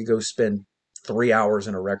name, I could go spend 3 hours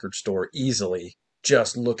in a record store easily,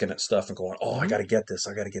 just looking at stuff and going, "Oh, I Mhm. got to get this.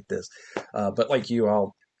 I got to get this." But like you,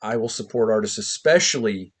 I will support artists,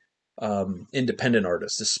 especially independent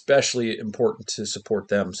artists. Especially important to support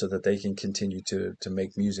them so that they can continue to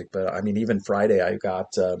make music. But I mean, even Friday, I got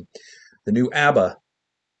the new ABBA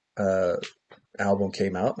uh, album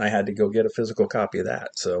came out, and I had to go get a physical copy of that.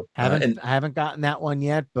 So and I haven't gotten that one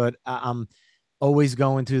yet, but I'm always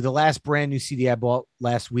going to. The last brand new CD I bought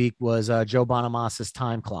last week was Joe Bonamassa's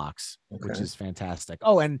Time Clocks, which okay, is fantastic.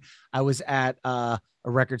 Oh, and I was at a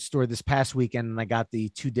record store this past weekend and I got the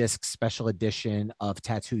 2-disc special edition of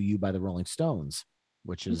Tattoo You by the Rolling Stones,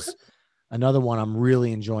 which is another one I'm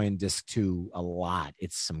really enjoying. Disc 2 a lot.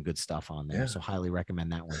 It's some good stuff on there. Yeah. So highly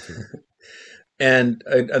recommend that one too. And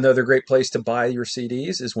another great place to buy your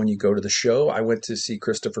CDs is when you go to the show. I went to see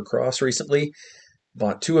Christopher Cross recently,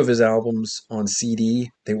 bought 2 of his albums on CD.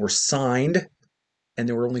 They were signed, and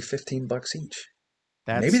they were only $15 each.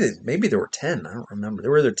 That's Maybe there were 10. I don't remember. They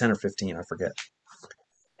were either 10 or 15. I forget.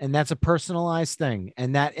 and that's a personalized thing.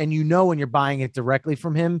 And when you're buying it directly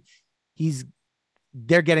from him,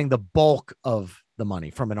 they're getting the bulk of the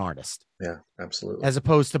money from an artist. Yeah, absolutely. As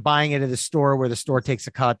opposed to buying it at the store where the store takes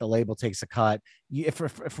a cut, the label takes a cut.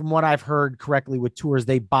 From what I've heard correctly with tours,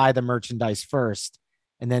 they buy the merchandise first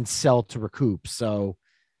and then sell to recoup. So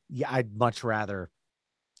yeah, I'd much rather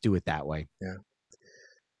do it that way. Yeah.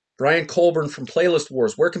 Brian Colburn from Playlist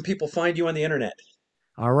Wars. Where can people find you on the internet?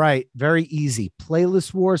 All right. Very easy.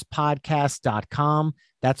 Playlistwarspodcast.com.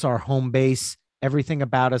 That's our home base. Everything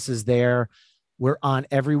about us is there. We're on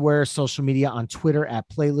everywhere, social media, on Twitter at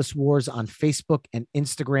Playlist Wars, on Facebook and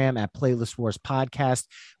Instagram at Playlist Wars Podcast.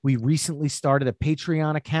 We recently started a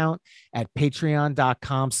Patreon account at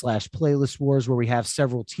patreon.com/Playlist Wars, where we have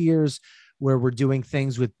several tiers where we're doing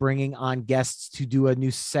things with bringing on guests to do a new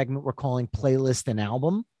segment we're calling Playlist and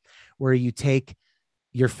Album, where you take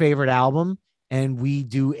your favorite album and we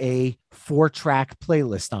do a 4-track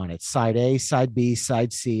playlist on it: side A, side B,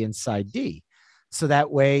 side C, and side D. So that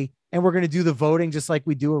way, and we're going to do the voting just like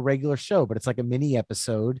we do a regular show, but it's like a mini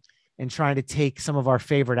episode, and trying to take some of our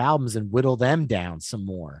favorite albums and whittle them down some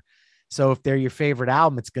more. So if they're your favorite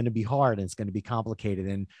album, it's going to be hard and it's going to be complicated.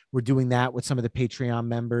 And we're doing that with some of the Patreon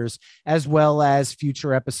members, as well as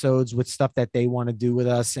future episodes with stuff that they want to do with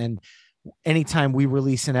us. And anytime we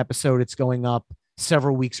release an episode, it's going up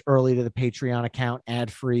several weeks early to the Patreon account,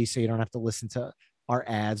 ad-free, so you don't have to listen to our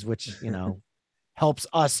ads, which, you know, helps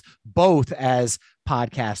us both as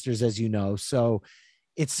podcasters, as you know. So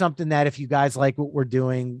it's something that if you guys like what we're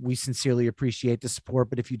doing, we sincerely appreciate the support.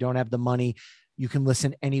 But if you don't have the money, you can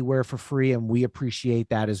listen anywhere for free, and we appreciate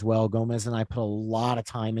that as well. Gomez and I put a lot of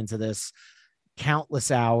time into this,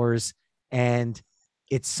 countless hours, and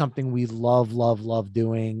it's something we love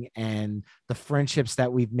doing. And the friendships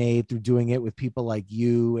that we've made through doing it with people like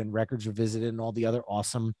you and Records Revisited and all the other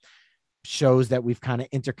awesome shows that we've kind of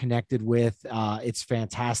interconnected with, it's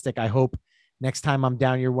fantastic. I hope next time I'm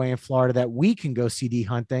down your way in Florida that we can go CD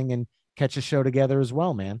hunting and catch a show together as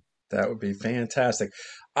well, man. That would be fantastic.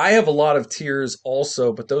 I have a lot of tears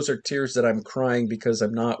also, but those are tears that I'm crying because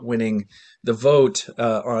I'm not winning the vote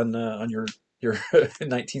on your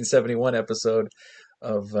 1971 episode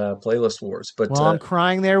of Playlist Wars. But well, I'm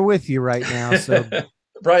crying there with you right now. So,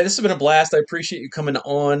 Brian, this has been a blast. I appreciate you coming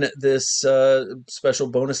on this special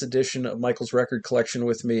bonus edition of Michael's Record Collection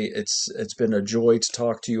with me. It's been a joy to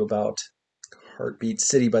talk to you about Heartbeat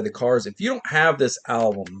City by the Cars. If you don't have this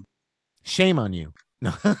album, shame on you.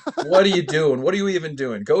 What are you doing? What are you even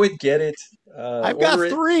doing? Go and get it. I've got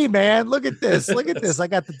 3, man. Look at this. Look at this. I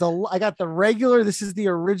got the regular. This is the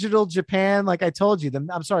original Japan. Like I told you,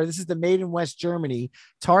 I'm sorry. This is the made in West Germany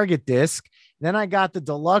Target disc. Then I got the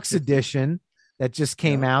deluxe edition that just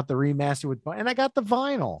came out, the remaster with, and I got the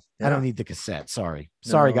vinyl. Yeah. I don't need the cassette. Sorry,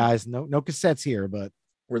 guys. No cassettes here. But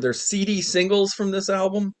were there CD singles from this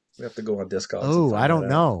album? We have to go on Discogs. Oh, I don't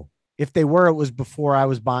know. If they were, it was before I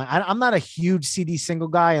was buying. I'm not a huge CD single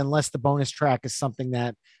guy unless the bonus track is something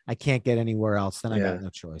that I can't get anywhere else. Then I got no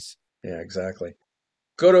choice. Yeah, exactly.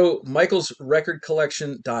 Go to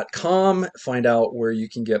michaelsrecordcollection.com. Find out where you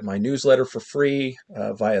can get my newsletter for free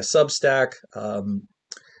via Substack.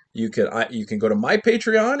 You can go to my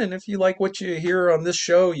Patreon, and if you like what you hear on this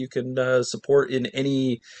show, you can support in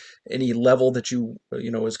any level that you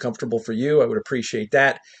know is comfortable for you. I would appreciate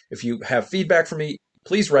that. If you have feedback for me,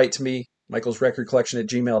 please write to me,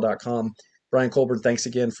 michaelsrecordcollection@gmail.com. Brian Colburn, thanks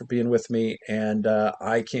again for being with me, and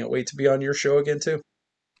I can't wait to be on your show again, too.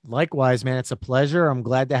 Likewise, man. It's a pleasure. I'm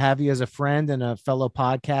glad to have you as a friend and a fellow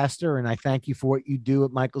podcaster, and I thank you for what you do at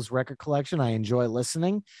Michael's Record Collection. I enjoy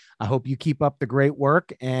listening. I hope you keep up the great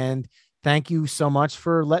work, and thank you so much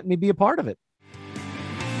for letting me be a part of it.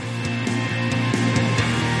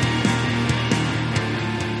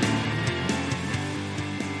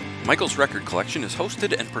 Michael's Record Collection is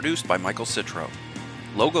hosted and produced by Michael Citro.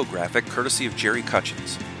 Logo graphic courtesy of Jerry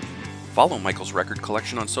Cutchins. Follow Michael's Record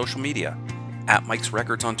Collection on social media, at Mike's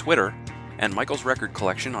Records on Twitter, and Michael's Record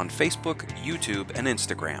Collection on Facebook, YouTube, and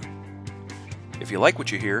Instagram. If you like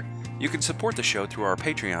what you hear, you can support the show through our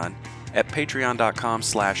Patreon at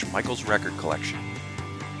patreon.com/Michael's Record Collection.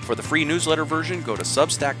 For the free newsletter version, go to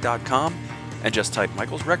substack.com and just type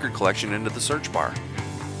Michael's Record Collection into the search bar.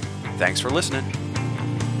 Thanks for listening.